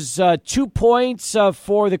game was 2 points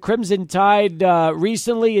for the Crimson Tide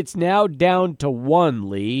recently. It's now down to 1,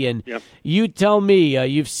 Lee. And You tell me,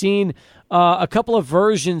 you've seen a couple of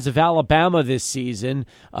versions of Alabama this season.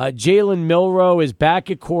 Jalen Milroe is back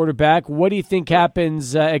at quarterback. What do you think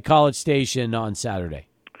happens at College Station on Saturday?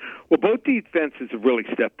 Well, both defenses have really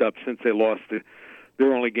stepped up since they lost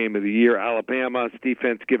their only game of the year. Alabama's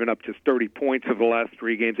defense giving up just 30 points over the last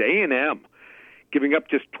 3 games. A&M giving up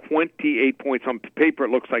just 28 points. On paper, it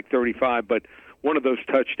looks like 35, but one of those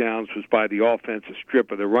touchdowns was by the offense, a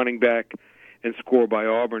strip of the running back, and score by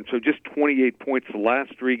Auburn. So just 28 points the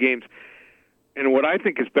last 3 games. And what I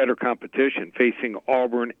think is better competition, facing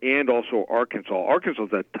Auburn and also Arkansas. Arkansas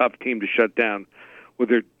is a tough team to shut down with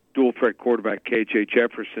their dual-threat quarterback, K.J.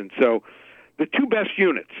 Jefferson. So the 2 best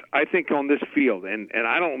units, I think, on this field, and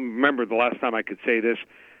I don't remember the last time I could say this,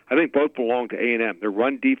 I think both belong to A&M. Their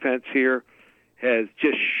run defense here has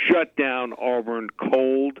just shut down Auburn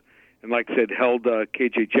cold, and like I said, held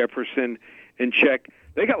K.J. Jefferson in check.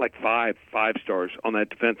 They got like 5 stars on that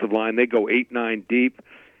defensive line. They go 8-9 deep.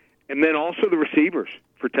 And then also the receivers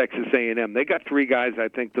for Texas A&M. They got 3 guys I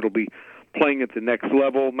think that'll be playing at the next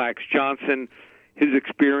level. Max Johnson, his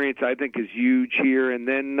experience I think is huge here. And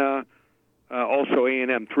then also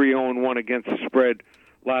A&M 3-0-1 against the spread.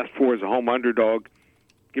 Last 4 as a home underdog.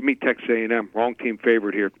 Give me Texas A&M. Wrong team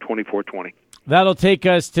favorite here, 24-20. That'll take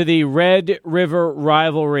us to the Red River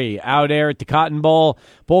rivalry out there at the Cotton Bowl.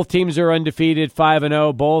 Both teams are undefeated,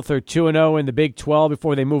 5-0. Both are 2-0 in the Big 12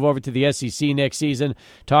 before they move over to the SEC next season.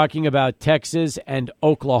 Talking about Texas and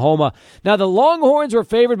Oklahoma. Now, the Longhorns were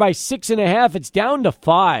favored by 6.5. It's down to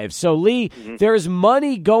 5. So, Lee, there's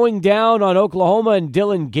money going down on Oklahoma and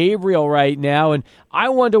Dylan Gabriel right now, and I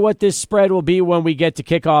wonder what this spread will be when we get to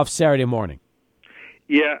kickoff Saturday morning.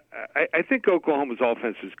 Yeah, I think Oklahoma's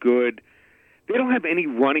offense is good. They don't have any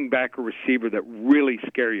running back or receiver that really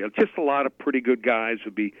scare you. Just a lot of pretty good guys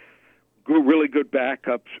would be really good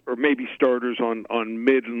backups or maybe starters on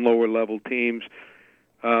mid and lower level teams.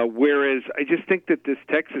 Whereas I just think that this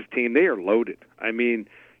Texas team, they are loaded. I mean,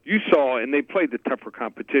 you saw, and they played the tougher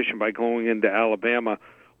competition by going into Alabama,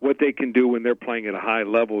 what they can do when they're playing at a high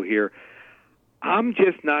level here. I'm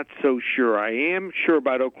just not so sure. I am sure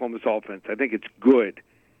about Oklahoma's offense. I think it's good.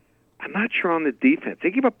 I'm not sure on the defense. They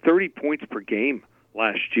gave up 30 points per game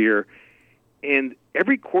last year, and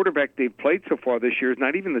every quarterback they've played so far this year is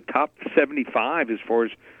not even the top 75 as far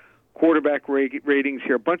as quarterback ratings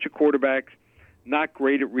here. A bunch of quarterbacks not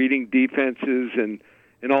great at reading defenses,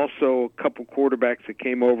 and also a couple quarterbacks that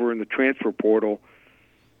came over in the transfer portal.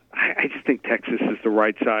 I just think Texas is the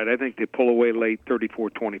right side. I think they pull away late,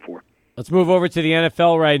 34-24. Let's move over to the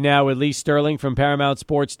NFL right now with Lee Sterling from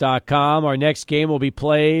ParamountSports.com. Our next game will be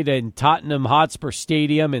played in Tottenham Hotspur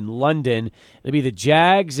Stadium in London. It'll be the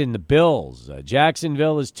Jags and the Bills.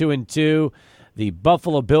 Jacksonville is 2-2. The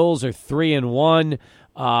Buffalo Bills are 3-1.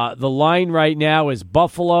 The line right now is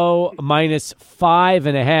Buffalo minus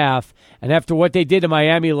 5.5. And after what they did to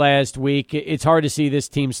Miami last week, it's hard to see this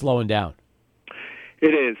team slowing down.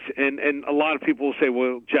 It is, and a lot of people will say,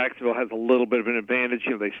 well, Jacksonville has a little bit of an advantage.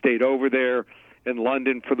 You know, they stayed over there in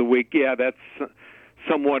London for the week. Yeah, that's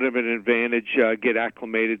somewhat of an advantage, get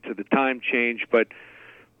acclimated to the time change, but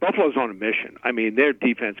Buffalo's on a mission. I mean, their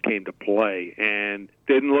defense came to play and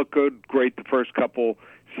didn't look great the first couple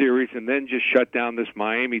series, and then just shut down this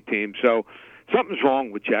Miami team. So something's wrong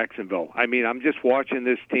with Jacksonville. I mean, I'm just watching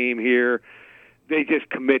this team here. They just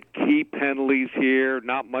commit key penalties here,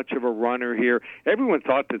 not much of a runner here. Everyone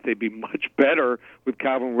thought that they'd be much better with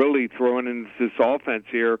Calvin Ridley throwing into this offense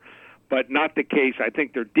here, but not the case. I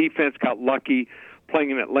think their defense got lucky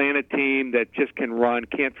playing an Atlanta team that just can run,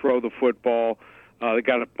 can't throw the football. They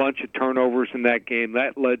got a bunch of turnovers in that game.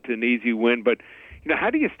 That led to an easy win. But, you know, how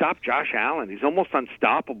do you stop Josh Allen? He's almost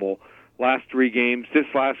unstoppable last three games. This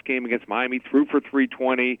last game against Miami, threw for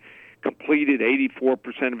 320, completed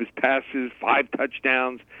 84% of his passes, 5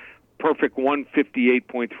 touchdowns, perfect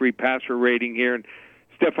 158.3 passer rating here. And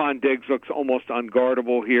Stephon Diggs looks almost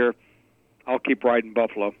unguardable here. I'll keep riding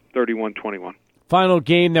Buffalo, 31-21. Final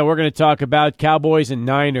game that we're going to talk about, Cowboys and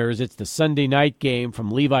Niners. It's the Sunday night game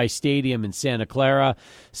from Levi Stadium in Santa Clara.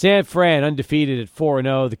 San Fran undefeated at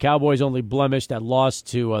 4-0. The Cowboys only blemished that loss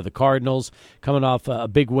to the Cardinals, coming off a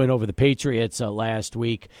big win over the Patriots last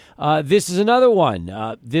week. This is another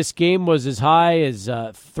one. This game was as high as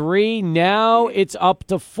 3. Now it's up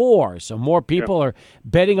to 4. So more people are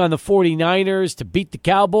betting on the 49ers to beat the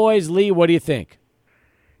Cowboys. Lee, what do you think?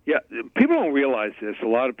 Yeah, people don't realize this. A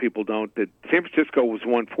lot of people don't. That San Francisco was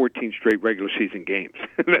won 14 straight regular season games.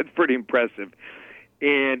 That's pretty impressive.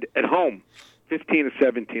 And at home,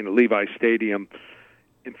 15-17 at Levi Stadium.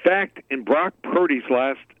 In fact, in Brock Purdy's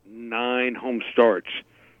last 9 home starts,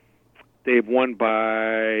 they've won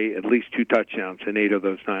by at least 2 touchdowns in 8 of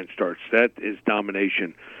those 9 starts. That is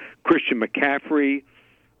domination. Christian McCaffrey,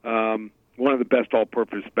 one of the best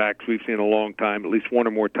all-purpose backs we've seen in a long time, at least 1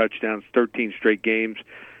 or more touchdowns, 13 straight games.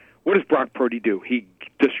 What does Brock Purdy do? He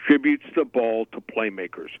distributes the ball to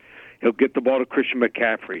playmakers. He'll get the ball to Christian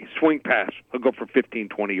McCaffrey. Swing pass, he'll go for 15,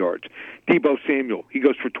 20 yards. Deebo Samuel, he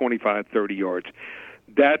goes for 25, 30 yards.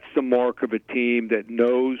 That's the mark of a team that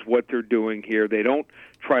knows what they're doing here. They don't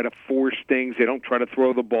try to force things. They don't try to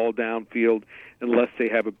throw the ball downfield unless they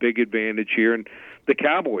have a big advantage here. And the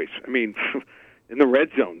Cowboys, I mean, in the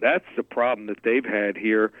red zone, that's the problem that they've had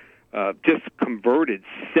here. Just converted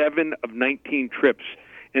 7 of 19 trips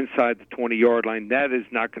inside the 20-yard line. That is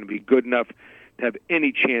not going to be good enough to have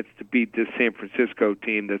any chance to beat this San Francisco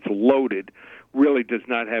team that's loaded, really does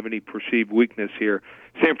not have any perceived weakness here.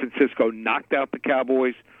 San Francisco knocked out the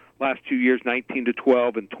Cowboys last 2 years,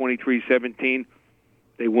 19-12 and 23-17.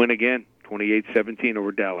 They win again, 28-17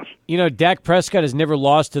 over Dallas. You know, Dak Prescott has never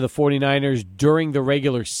lost to the 49ers during the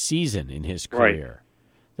regular season in his career. Right.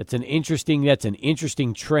 That's an interesting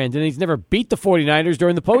trend. And he's never beat the 49ers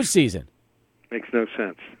during the postseason. Makes no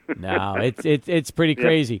sense. No, it's pretty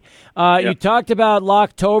crazy. You talked about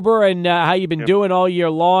Locktober and how you've been doing all year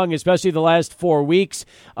long, especially the last 4 weeks.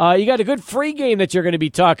 You got a good free game that you're going to be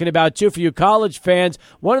talking about, too, for you college fans.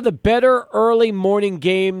 One of the better early morning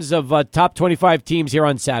games of top 25 teams here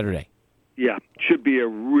on Saturday. Yeah, should be a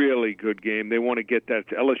really good game. They want to get that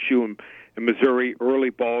to LSU and Missouri early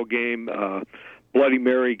ball game, Bloody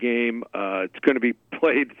Mary game. It's going to be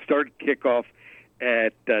played, start kickoff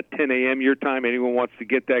at 10 a.m. your time. Anyone wants to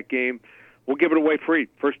get that game, we'll give it away free.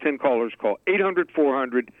 First 10 callers call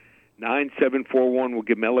 800-400-9741. We'll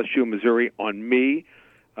give them LSU, Missouri on me.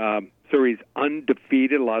 Missouri's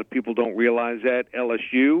undefeated. A lot of people don't realize that.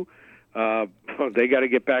 LSU, they got to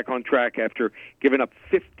get back on track after giving up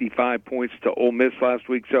 55 points to Ole Miss last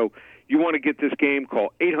week. So you want to get this game,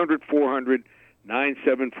 call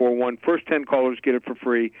 800-400-9741. First 10 callers get it for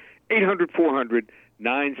free. 800-400-9741.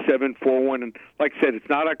 9741. And like I said, it's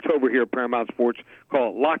not October here at Paramount Sports. Call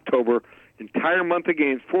it Locktober. Entire month of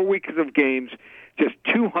games, 4 weeks of games, just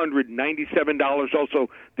 $297. Also,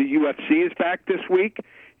 the UFC is back this week.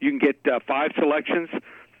 You can get 5 selections,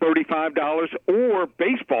 $35, or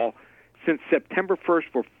baseball since September 1st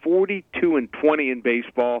for 42-20 in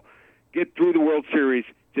baseball. Get through the World Series,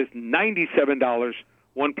 just $97.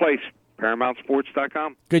 One place,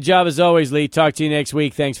 ParamountSports.com. Good job as always, Lee. Talk to you next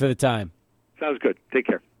week. Thanks for the time. Sounds good. Take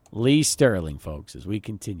care. Lee Sterling, folks, as we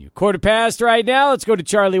continue. 1:15 right now. Let's go to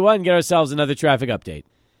Charlie 1 and get ourselves another traffic update.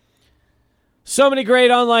 So many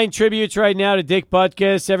great online tributes right now to Dick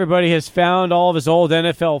Butkus. Everybody has found all of his old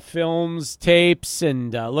NFL films, tapes,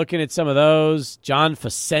 and looking at some of those. John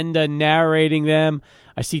Facenda narrating them.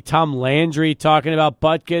 I see Tom Landry talking about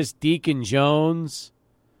Butkus. Deacon Jones,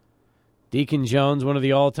 one of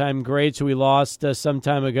the all-time greats who we lost some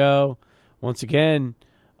time ago. Once again,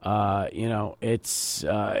 it's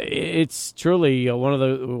truly one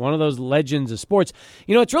of those legends of sports.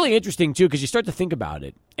 It's really interesting too because you start to think about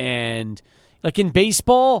it, and like in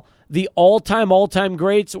baseball, the all-time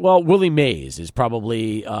greats. Well, Willie Mays is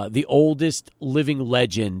probably the oldest living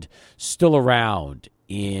legend still around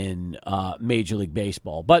in Major League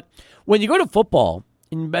Baseball. But when you go to football,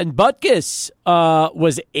 and Butkus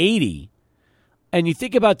was 80, and you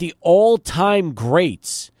think about the all-time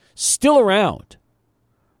greats still around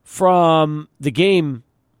from the game,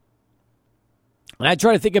 and I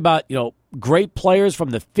try to think about, great players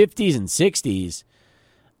from the 50s and 60s,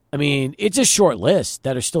 I mean, it's a short list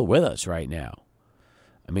that are still with us right now.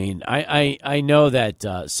 I mean, I know that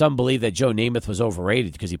some believe that Joe Namath was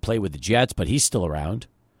overrated because he played with the Jets, but he's still around.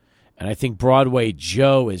 And I think Broadway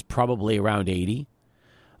Joe is probably around 80.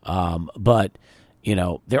 But,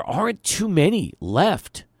 there aren't too many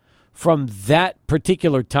left from that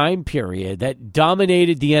particular time period that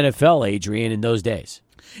dominated the NFL, Adrian, in those days.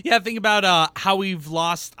 Yeah, think about how we've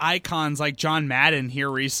lost icons like John Madden here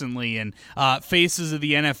recently and faces of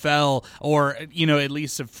the NFL or, at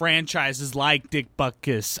least of franchises like Dick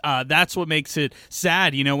Butkus. That's what makes it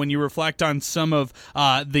sad, when you reflect on some of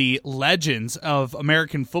the legends of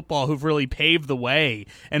American football who've really paved the way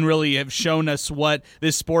and really have shown us what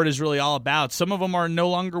this sport is really all about. Some of them are no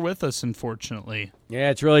longer with us, unfortunately.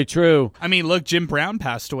 Yeah, it's really true. I mean, look, Jim Brown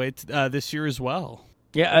passed away this year as well.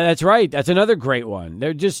 Yeah, that's right. That's another great one.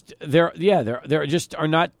 There just are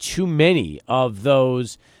not too many of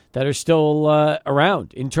those that are still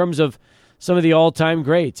around in terms of some of the all-time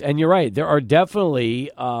greats. And you're right. There are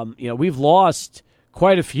definitely, we've lost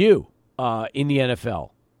quite a few in the NFL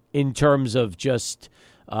in terms of just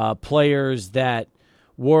players that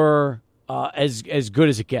were as good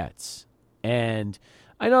as it gets. And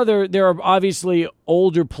I know there are obviously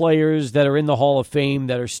older players that are in the Hall of Fame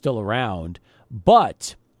that are still around.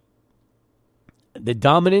 But the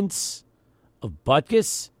dominance of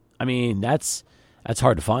Butkus, I mean, that's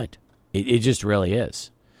hard to find. It just really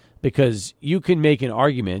is. Because you can make an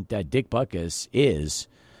argument that Dick Butkus is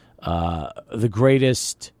the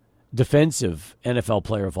greatest defensive NFL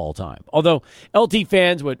player of all time. Although LT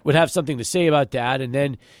fans would have something to say about that. And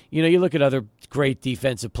then, you look at other great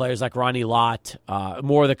defensive players like Ronnie Lott,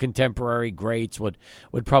 more of the contemporary greats would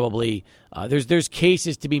probably, there's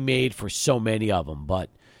cases to be made for so many of them. But,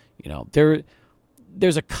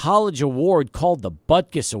 there's a college award called the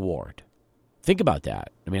Butkus Award. Think about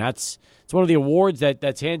that. I mean, it's one of the awards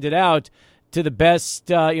that's handed out to the best,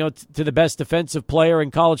 to the best defensive player in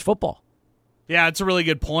college football. Yeah, it's a really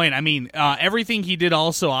good point. I mean, everything he did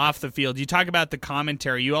also off the field. You talk about the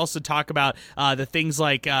commentary. You also talk about the things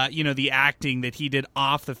like, the acting that he did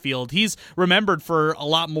off the field. He's remembered for a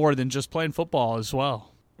lot more than just playing football as well.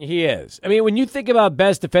 He is. I mean, when you think about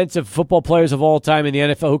best defensive football players of all time in the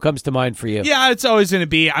NFL, who comes to mind for you? Yeah, it's always going to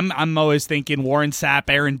be, I'm always thinking Warren Sapp,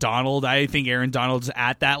 Aaron Donald. I think Aaron Donald's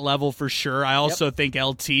at that level for sure. I also think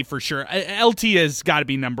LT for sure. LT has got to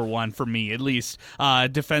be number one for me, at least,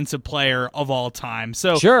 defensive player of all time.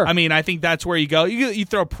 So, sure. I mean, I think that's where you go. You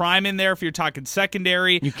throw Prime in there if you're talking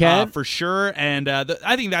secondary. You can. For sure. And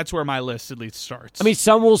I think that's where my list at least starts. I mean,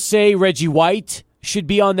 some will say Reggie White should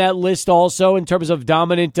be on that list also in terms of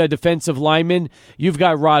dominant defensive linemen. You've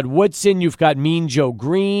got Rod Woodson. You've got Mean Joe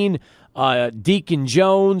Green, Deacon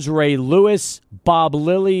Jones, Ray Lewis, Bob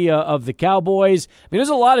Lilly of the Cowboys. I mean, there's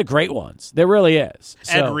a lot of great ones. There really is.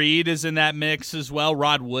 Ed Reed is in that mix as well.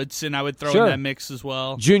 Rod Woodson, I would throw in that mix as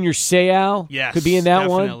well. Junior Seau could be in that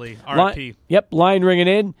definitely. one. RIP. Line ringing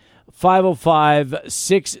in.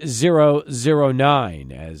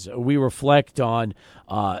 505-6009 as we reflect on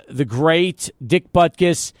the great Dick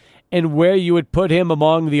Butkus and where you would put him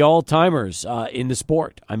among the all-timers in the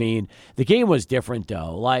sport. I mean, the game was different,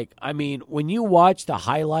 though. When you watch the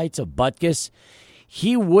highlights of Butkus,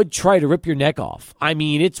 he would try to rip your neck off. I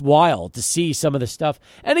mean, it's wild to see some of the stuff.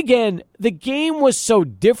 And again, the game was so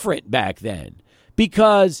different back then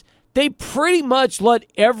because they pretty much let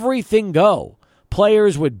everything go.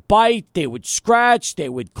 Players would bite, they would scratch, they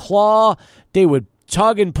would claw, they would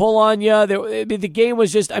tug and pull on you. The game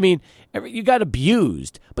was just, you got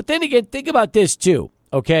abused. But then again, think about this too,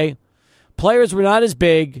 okay? Players were not as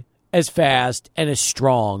big, as fast, and as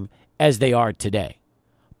strong as they are today.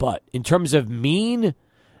 But in terms of mean,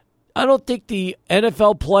 I don't think the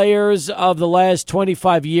NFL players of the last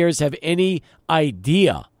 25 years have any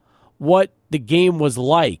idea what the game was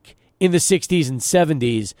like in the 60s and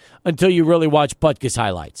 70s until you really watch Butkus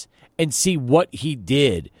highlights and see what he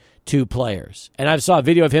did to players. And I saw a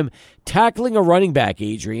video of him tackling a running back,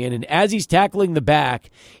 Adrian, and as he's tackling the back,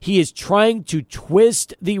 he is trying to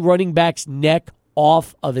twist the running back's neck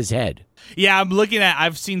off of his head. Yeah,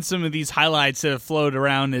 I've seen some of these highlights that have floated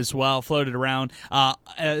around.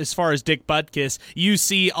 As far as Dick Butkus, you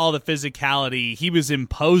see all the physicality. He was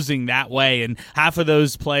imposing that way, and half of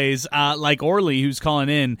those plays, like Orly, who's calling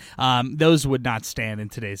in, those would not stand in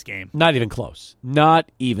today's game. Not even close.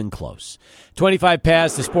 Not even close. 25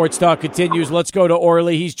 past, the Sports Talk continues. Let's go to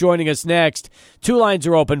Orly. He's joining us next. Two lines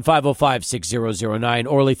are open,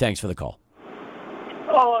 505-6009. Orly, thanks for the call.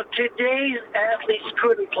 Oh, today's athletes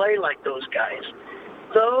couldn't play like those guys.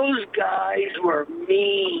 Those guys were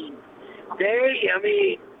mean.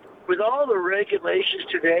 With all the regulations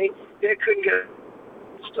today, they couldn't get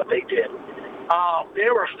stuff they did. They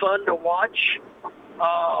were fun to watch.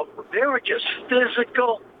 They were just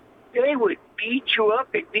physical. They would beat you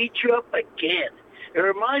up and beat you up again. It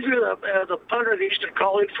reminds me of the punter they used to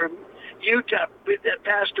call in from Utah that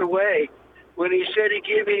passed away. When he said he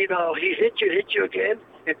hit you again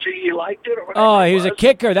until you liked it. Or he was a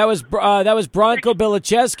kicker. That was Bronco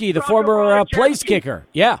Bilichewski, the former place kicker.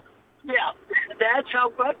 Yeah. Yeah, that's how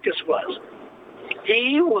Butkus was.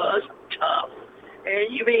 He was tough. And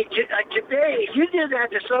today, if you did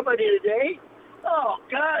that to somebody today, oh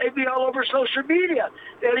God, it'd be all over social media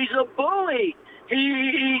that he's a bully.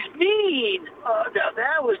 He's mean.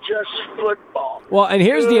 That was just football. Well, and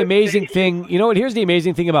here's the amazing thing. You know what? Here's the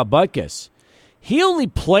amazing thing about Butkus. He only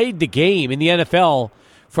played the game in the NFL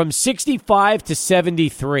from 65 to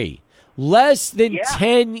 73. Less than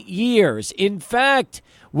 10 years. In fact,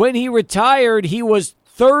 when he retired, he was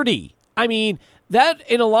 30. I mean, that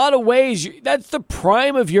in a lot of ways, that's the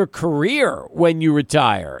prime of your career when you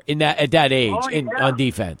retire at that age on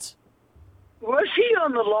defense. Was he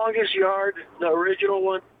on the longest yard, the original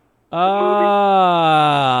one? I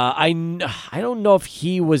don't know if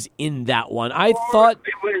he was in that one. I thought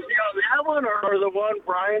it was that one or the one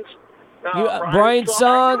Brian's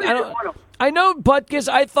song. I know Butkus.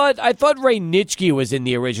 I thought Ray Nitschke was in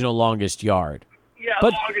the original longest yard. Yeah,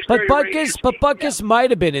 but Butkus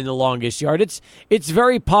might have been in the longest yard. It's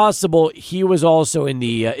very possible he was also in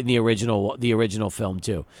the original film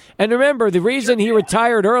too. And remember, the reason he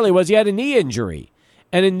retired early was he had a knee injury.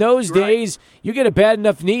 And in those days, you get a bad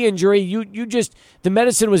enough knee injury, the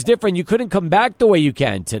medicine was different. You couldn't come back the way you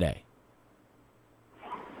can today.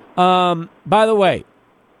 By the way,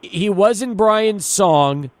 he was in Brian's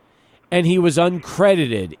song, and he was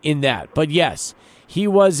uncredited in that. But yes, he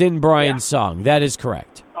was in Brian's song. That is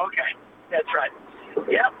correct. Okay, that's right.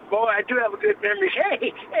 Yep, boy, I do have a good memory.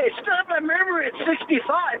 Hey, stop my memory at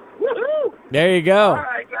 65. Woohoo! There you go. All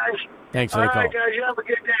right, guys. Thanks for the call. All right, guys, you have a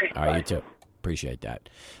good day. All right, you too. Appreciate that.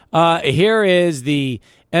 Here is the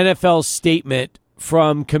NFL statement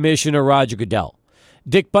from Commissioner Roger Goodell.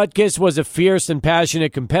 Dick Butkus was a fierce and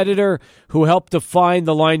passionate competitor who helped define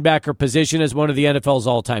the linebacker position as one of the NFL's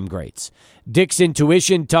all-time greats. Dick's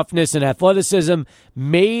intuition, toughness, and athleticism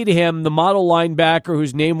made him the model linebacker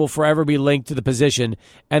whose name will forever be linked to the position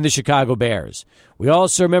and the Chicago Bears. We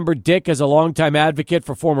also remember Dick as a longtime advocate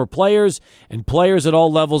for former players and players at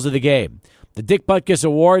all levels of the game. The Dick Butkus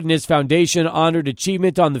Award and his foundation honored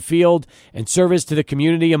achievement on the field and service to the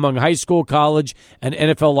community among high school, college, and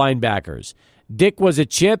NFL linebackers. Dick was a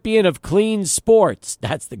champion of clean sports.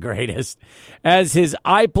 That's the greatest. As his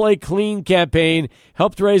I Play Clean campaign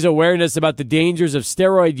helped raise awareness about the dangers of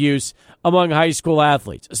steroid use among high school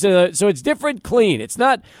athletes. So it's different clean. It's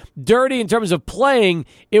not dirty in terms of playing.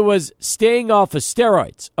 It was staying off of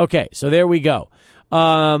steroids. Okay, so there we go.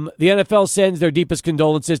 The NFL sends their deepest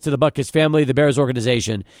condolences to the Butkus family, the Bears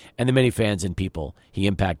organization, and the many fans and people he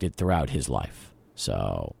impacted throughout his life.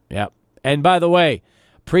 So, yep. And by the way,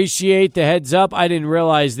 appreciate the heads up. I didn't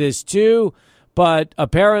realize this too, but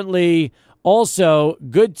apparently Also,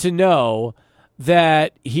 good to know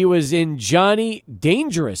that he was in Johnny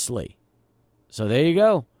Dangerously. So there you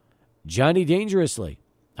go. Johnny Dangerously.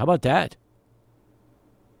 How about that?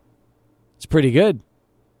 It's pretty good.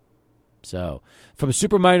 So, from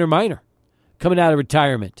Super Minor, coming out of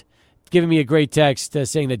retirement, giving me a great text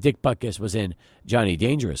saying that Dick Butkus was in Johnny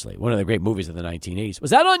Dangerously, one of the great movies of the 1980s. Was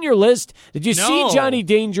that on your list? Did you see Johnny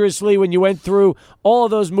Dangerously when you went through all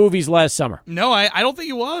of those movies last summer? No, I don't think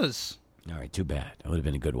it was. All right, too bad. That would have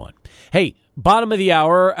been a good one. Hey, bottom of the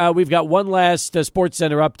hour, we've got one last Sports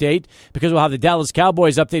Center update because we'll have the Dallas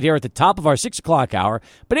Cowboys update here at the top of our 6 o'clock hour.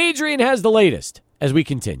 But Adrian has the latest as we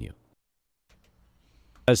continue.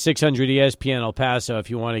 600 ESPN El Paso,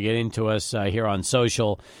 if you want to get into us here on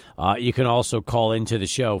social. You can also call into the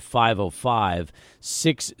show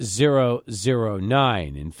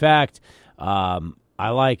 505-6009. In fact, I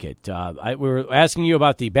like it. We were asking you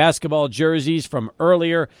about the basketball jerseys from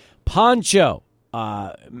earlier. Poncho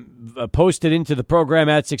posted into the program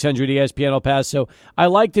at 600 ESPN El Paso. I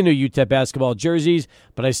like the new UTEP basketball jerseys,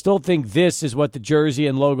 but I still think this is what the jersey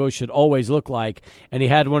and logo should always look like. And he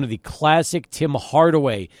had one of the classic Tim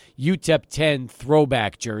Hardaway UTEP 10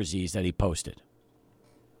 throwback jerseys that he posted.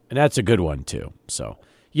 And that's a good one, too. So,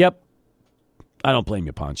 yep, I don't blame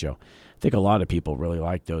you, Poncho. I think a lot of people really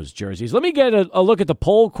like those jerseys. Let me get a look at the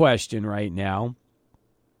poll question right now.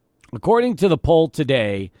 According to the poll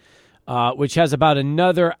today, which has about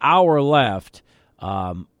another hour left,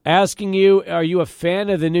 asking you, are you a fan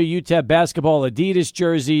of the new UTEP basketball Adidas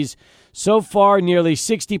jerseys? So far, nearly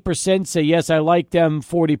 60% say, yes, I like them.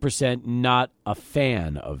 40% not a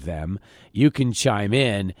fan of them. You can chime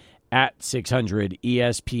in at 600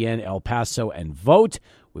 ESPN El Paso and vote.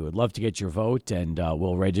 We would love to get your vote, and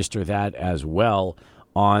we'll register that as well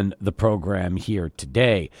on the program here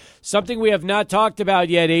today. Something we have not talked about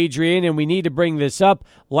yet, Adrian, and we need to bring this up.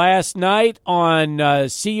 Last night on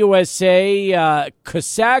CUSA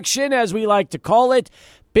Cosaction, as we like to call it,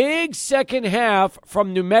 big second half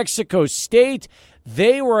from New Mexico State.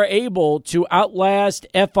 They were able to outlast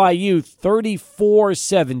FIU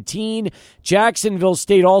 34-17. Jacksonville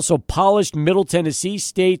State also polished Middle Tennessee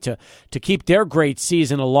State to keep their great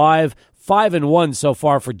season alive. 5-1 so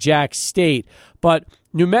far for Jack State. But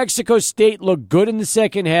New Mexico State looked good in the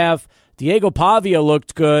second half. Diego Pavia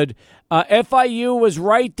looked good. FIU was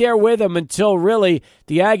right there with them until really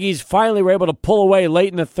the Aggies finally were able to pull away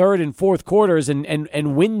late in the third and fourth quarters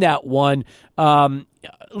and win that one.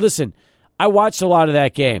 Listen, I watched a lot of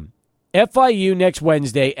that game. FIU next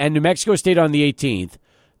Wednesday and New Mexico State on the 18th.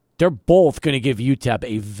 They're both going to give UTEP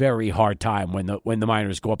a very hard time when the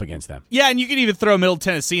Miners go up against them. Yeah, and you can even throw Middle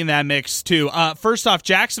Tennessee in that mix, too. First off,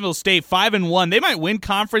 Jacksonville State, 5-1. They might win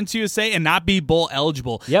Conference USA and not be bowl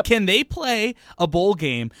eligible. Yep. Can they play a bowl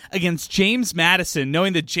game against James Madison,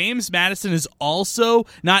 knowing that James Madison is also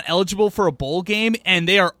not eligible for a bowl game, and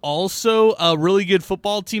they are also a really good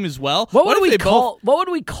football team as well? What would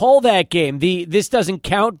we call that game? The This Doesn't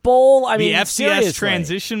Count Bowl? I mean, the FCS seriously.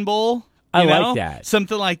 Transition Bowl? I like that.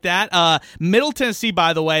 Something like that. Middle Tennessee,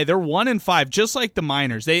 by the way, they're 1-5, just like the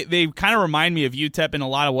Miners. They kind of remind me of UTEP in a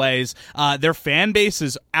lot of ways. Their fan base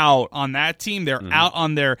is out on that team. They're out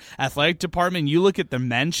on their athletic department. You look at the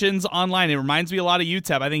mentions online, it reminds me a lot of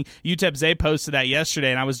UTEP. I think UTEP Zay posted that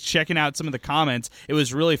yesterday, and I was checking out some of the comments. It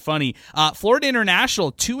was really funny. Florida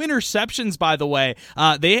International, 2 interceptions, by the way.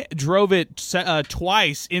 They drove it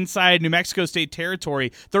twice inside New Mexico State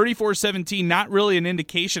territory. 34-17, not really an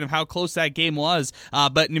indication of how close that game was,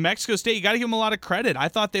 but New Mexico State, you got to give them a lot of credit. I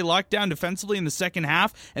thought they locked down defensively in the second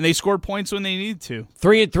half, and they scored points when they needed to.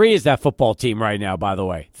 3-3 is that football team right now, by the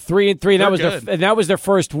way. 3-3. That was their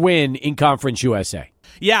first win in Conference USA.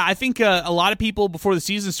 Yeah, I think a lot of people before the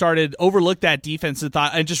season started overlooked that defense and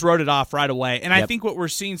thought and just wrote it off right away. And I think what we're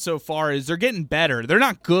seeing so far is they're getting better. They're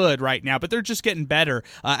not good right now, but they're just getting better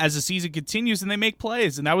as the season continues, and they make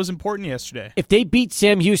plays, and that was important yesterday. If they beat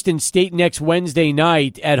Sam Houston State next Wednesday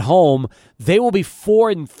night at home, they will be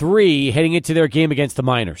 4-3 heading into their game against the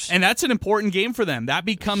Miners. And that's an important game for them. That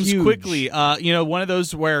becomes huge. Quickly one of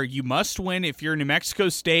those where you must win. If you're New Mexico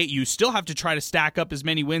State, you still have to try to stack up as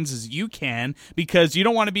many wins as you can because you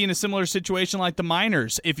don't want to be in a similar situation like the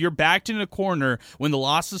Miners. If you're backed in a corner when the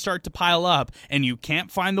losses start to pile up and you can't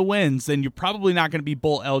find the wins, then you're probably not going to be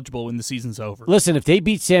bowl eligible when the season's over. Listen, if they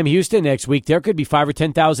beat Sam Houston next week, there could be 5,000 or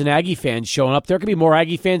 10,000 Aggie fans showing up. There could be more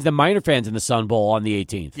Aggie fans than Miner fans in the Sun Bowl on the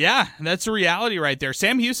 18th. Yeah, that's a reality right there.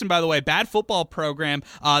 Sam Houston, by the way, bad football program.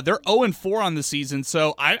 They're 0-4 on the season,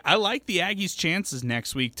 so I like the Aggies' chances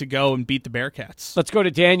next week to go and beat the Bearcats. Let's go to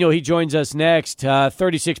Daniel. He joins us next.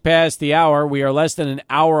 36 past the hour. We are less than an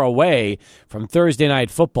hour away from Thursday Night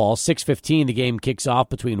Football. 6:15, the game kicks off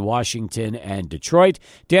between Washington and Detroit.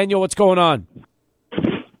 Daniel, what's going on?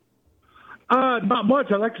 Not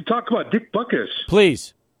much. I'd like to talk about Dick Butkus.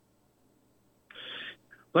 Please.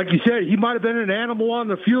 Like you said, he might have been an animal on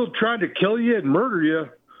the field trying to kill you and murder you.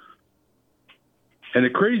 And the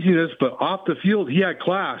craziness, but off the field, he had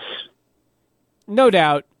class. No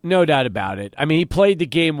doubt about it. I mean, he played the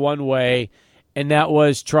game one way, and that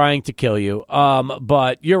was trying to kill you.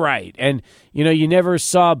 But you're right. And, you never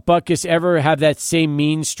saw Butkus ever have that same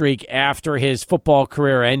mean streak after his football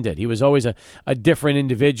career ended. He was always a different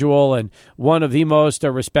individual and one of the most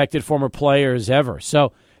respected former players ever.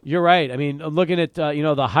 So you're right. I mean, looking at,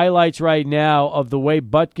 the highlights right now of the way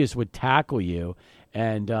Butkus would tackle you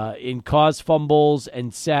and in cause fumbles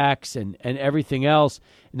and sacks and everything else.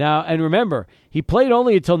 Now, and remember, he played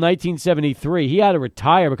only until 1973. He had to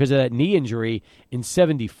retire because of that knee injury in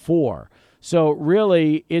 74. So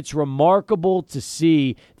really, it's remarkable to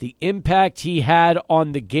see the impact he had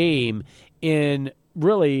on the game in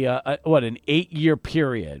really, an 8-year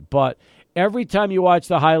period. But every time you watch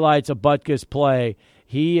the highlights of Butkus play,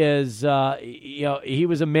 he is, he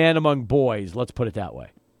was a man among boys. Let's put it that way.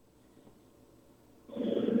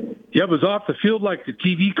 Yeah, it was off the field like the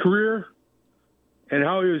TV career and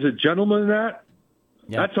how he was a gentleman in that.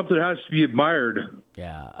 Yeah. That's something that has to be admired.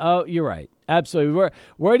 Yeah. Oh, you're right. Absolutely.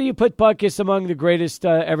 Where do you put Butkus among the greatest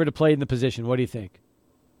ever to play in the position? What do you think?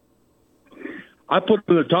 I put him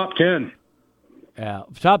in the top 10. Yeah.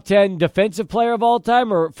 Top 10 defensive player of all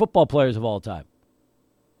time or football players of all time?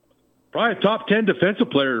 Probably a top 10 defensive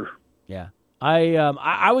player. Yeah.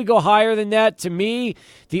 I would go higher than that. To me,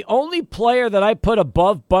 the only player that I put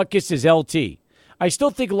above Butkus is LT. I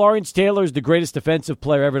still think Lawrence Taylor is the greatest defensive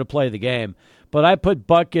player ever to play the game, but I put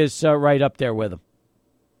Butkus right up there with him.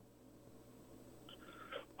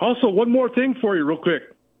 Also, one more thing for you real quick.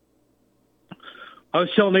 I was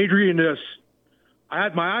telling Adrian this. I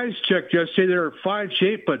had my eyes checked yesterday. They're in fine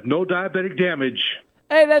shape, but no diabetic damage.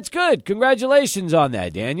 Hey, that's good. Congratulations on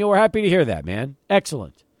that, Daniel. We're happy to hear that, man.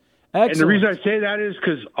 Excellent. And the reason I say that is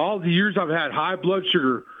because all the years I've had high blood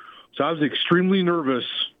sugar, so I was extremely nervous.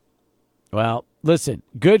 Well, listen,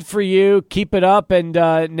 good for you. Keep it up. And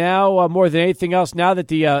now, more than anything else, now that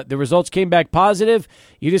the results came back positive,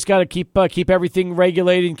 you just got to keep everything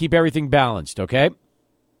regulated and keep everything balanced, okay?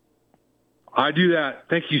 I do that.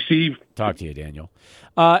 Thank you, Steve. Talk to you, Daniel.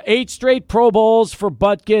 8 straight Pro Bowls for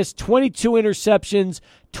Butkus, 22 interceptions,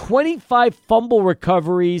 25 fumble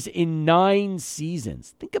recoveries in 9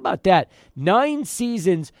 seasons. Think about that. 9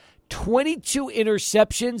 seasons, 22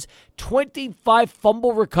 interceptions, 25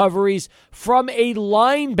 fumble recoveries from a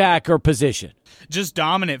linebacker position. Just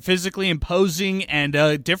dominant, physically imposing, and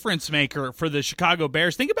a difference maker for the Chicago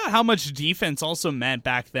Bears. Think about how much defense also meant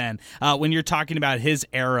back then when you're talking about his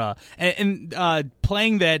era. And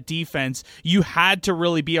playing that defense, you had to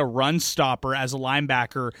really be a run stopper as a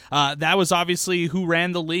linebacker. That was obviously who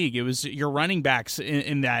ran the league. It was your running backs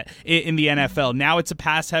in the NFL. Now it's a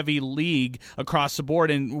pass-heavy league across the board,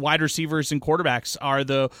 and wide receivers and quarterbacks are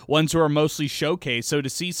the ones who are mostly showcased. So to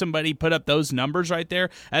see somebody put up those numbers right there,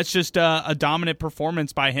 that's just a dominant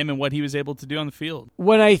performance by him and what he was able to do on the field.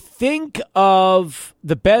 When I think of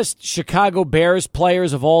the best Chicago Bears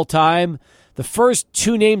players of all time, the first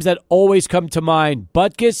 2 names that always come to mind,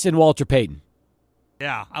 Butkus and Walter Payton.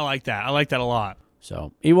 Yeah, I like that. I like that a lot.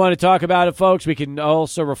 So you want to talk about it, folks? We can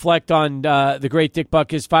also reflect on the great Dick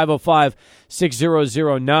Butkus,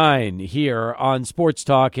 505-6009 here on Sports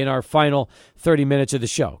Talk in our final 30 minutes of the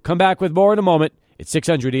show. Come back with more in a moment. It's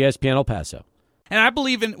 600 ESPN El Paso. And I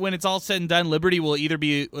believe when it's all said and done, Liberty will either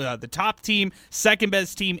be the top team, second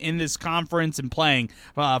best team in this conference, and playing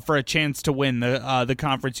for a chance to win the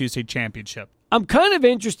Conference USA Championship. I'm kind of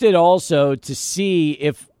interested also to see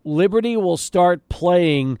if Liberty will start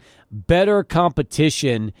playing better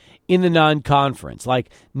competition in the non-conference. Like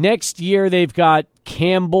next year, they've got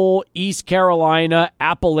Campbell, East Carolina,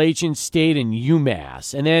 Appalachian State, and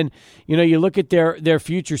UMass. And then, you look at their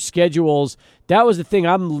future schedules. That was the thing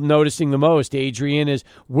I'm noticing the most, Adrian, is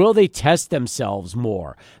will they test themselves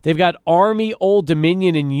more? They've got Army, Old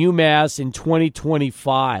Dominion, and UMass in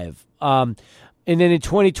 2025. And then in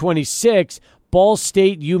 2026, Ball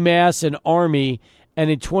State, UMass, and Army. And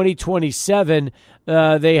in 2027,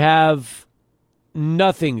 they have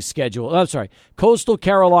nothing scheduled. I'm sorry, Coastal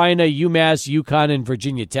Carolina, UMass, UConn, and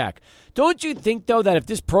Virginia Tech. Don't you think, though, that if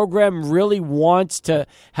this program really wants to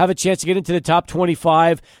have a chance to get into the top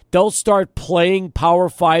 25, they'll start playing Power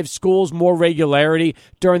 5 schools more regularity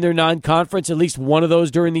during their non-conference, at least one of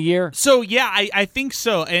those during the year? So, yeah, I think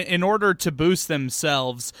so. In order to boost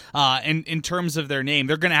themselves in terms of their name,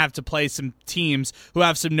 they're going to have to play some teams who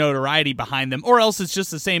have some notoriety behind them, or else it's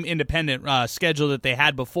just the same independent schedule that they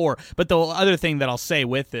had before. But the other thing that I'll say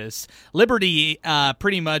with this, Liberty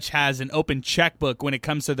pretty much has an open checkbook when it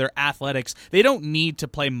comes to their athletics. They don't need to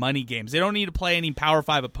play money games. They don't need to play any Power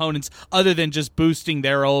 5 opponents other than just boosting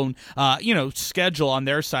their own schedule on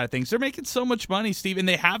their side of things. They're making so much money, Steve, and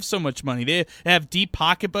they have so much money. They have deep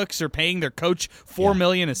pocketbooks. They're paying their coach $4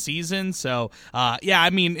 million a season. So,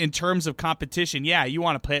 in terms of competition, you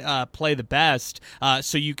want to play the best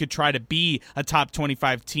so you could try to be a top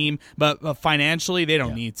 25 team, but financially, they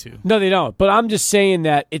don't need to. No, they don't. But I'm just saying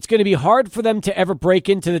that it's going to be hard for them to ever break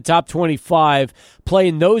into the top 25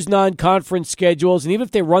 playing those non-conference schedules. And even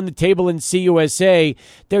if they run the table in CUSA,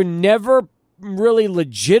 they're never really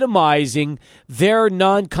legitimizing their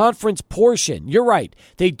non-conference portion. You're right.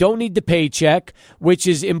 They don't need the paycheck, which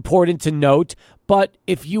is important to note. But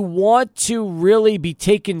if you want to really be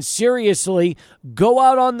taken seriously, go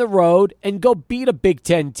out on the road and go beat a Big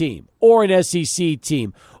Ten team or an SEC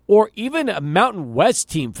team or even a Mountain West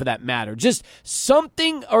team for that matter. Just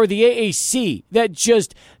something, or the AAC, that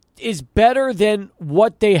just is better than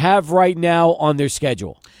what they have right now on their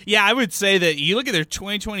schedule. Yeah, I would say that you look at their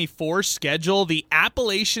 2024 schedule, the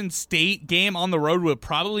Appalachian State game on the road would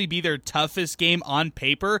probably be their toughest game on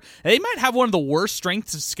paper. They might have one of the worst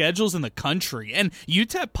strengths of schedules in the country, and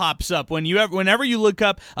UTEP pops up whenever you look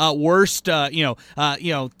up worst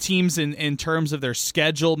teams in terms of their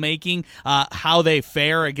schedule making, how they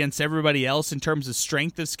fare against everybody else in terms of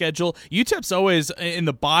strength of schedule. UTEP's always in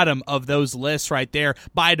the bottom of those lists right there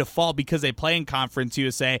by default because they play in Conference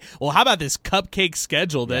USA. Well, how about this cupcake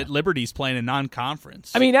schedule that Liberty's playing in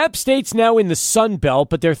non-conference? I mean, App State's now in the Sun Belt,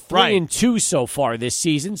 but they're 3-2 so far this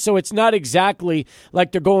season, so it's not exactly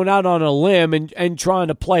like they're going out on a limb and trying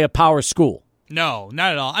to play a power school. No,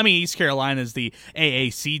 not at all. I mean, East Carolina's the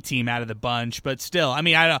AAC team out of the bunch, but still, I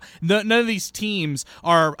mean, none of these teams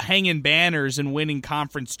are hanging banners and winning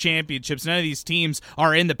conference championships. None of these teams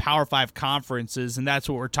are in the Power 5 conferences, and that's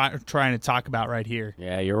what we're trying to talk about right here.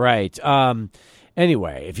 Yeah, you're right.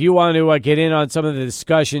 Anyway, if you want to get in on some of the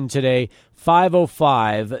discussion today,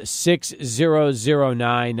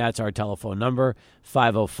 505-6009, that's our telephone number,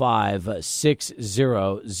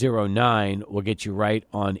 505-6009 will get you right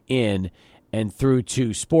on in and through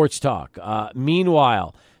to Sports Talk.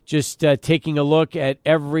 Meanwhile, just taking a look at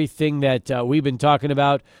everything that we've been talking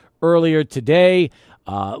about earlier today.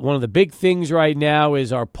 One of the big things right now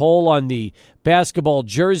is our poll on the basketball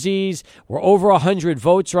jerseys. We're over 100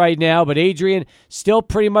 votes right now, but Adrian, still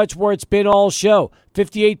pretty much where it's been all show.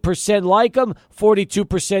 58% like them,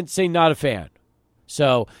 42% say not a fan.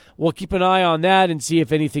 So we'll keep an eye on that and see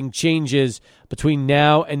if anything changes between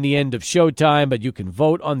now and the end of showtime. But you can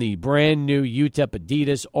vote on the brand new UTEP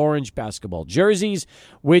Adidas orange basketball jerseys,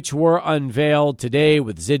 which were unveiled today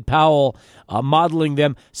with Zid Powell modeling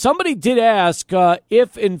them. Somebody did ask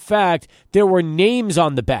if, in fact, there were names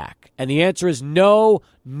on the back. And the answer is no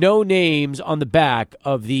names on the back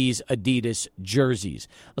of these Adidas jerseys.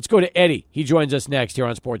 Let's go to Eddie. He joins us next here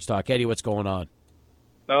on Sports Talk. Eddie, what's going on?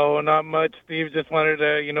 No, not much, Steve. Just wanted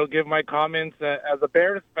to, give my comments as a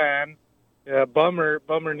Bears fan.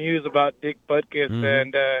 Bummer news about Dick Butkus.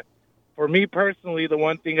 And for me personally, the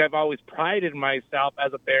one thing I've always prided myself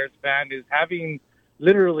as a Bears fan is having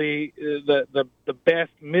literally the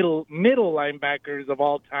best middle linebackers of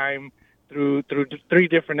all time through three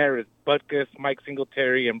different eras: Butkus, Mike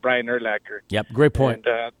Singletary, and Brian Urlacher. Yep, great point.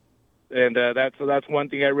 And that's one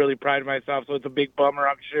thing I really pride myself. So it's a big bummer.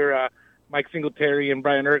 I'm sure Mike Singletary and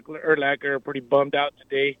Brian Urlacher are pretty bummed out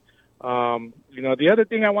today. The other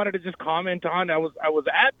thing I wanted to just comment on, I was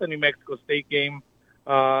at the New Mexico State game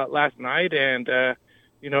last night, and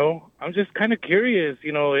I'm just kind of curious,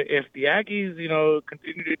 if the Aggies,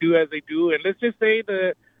 continue to do as they do, and let's just say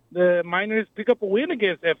the Miners pick up a win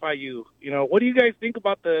against FIU. What do you guys think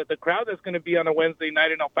about the crowd that's going to be on a Wednesday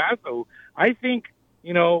night in El Paso? I think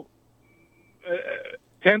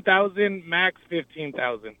 10,000, max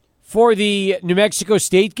 15,000. For the New Mexico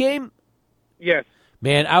State game? Yes.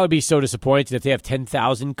 Man, I would be so disappointed if they have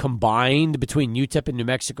 10,000 combined between UTEP and New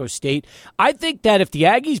Mexico State. I think that if the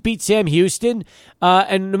Aggies beat Sam Houston,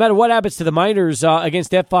 and no matter what happens to the Miners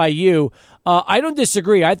against FIU, I don't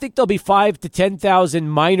disagree. I think there'll be 5,000 to 10,000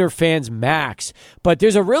 Miner fans max. But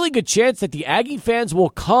there's a really good chance that the Aggie fans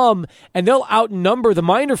will come and they'll outnumber the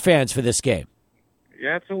Miner fans for this game.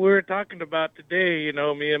 Yeah, that's what we were talking about today. You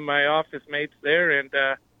know, me and my office mates there, and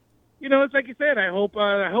you know, it's like you said. I hope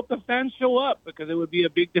the fans show up because it would be a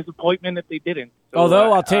big disappointment if they didn't. So,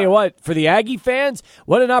 Although I'll tell you what, for the Aggie fans,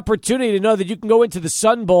 what an opportunity to know that you can go into the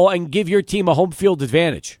Sun Bowl and give your team a home field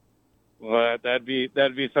advantage. Well, that'd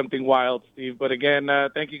be something wild, Steve. But again,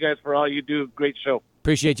 thank you guys for all you do. Great show.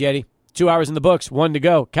 Appreciate you, Eddie. 2 hours in the books, 1 to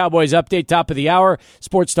go. Cowboys update, top of the hour.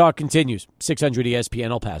 Sports Talk continues. 600 ESPN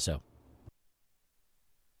El Paso.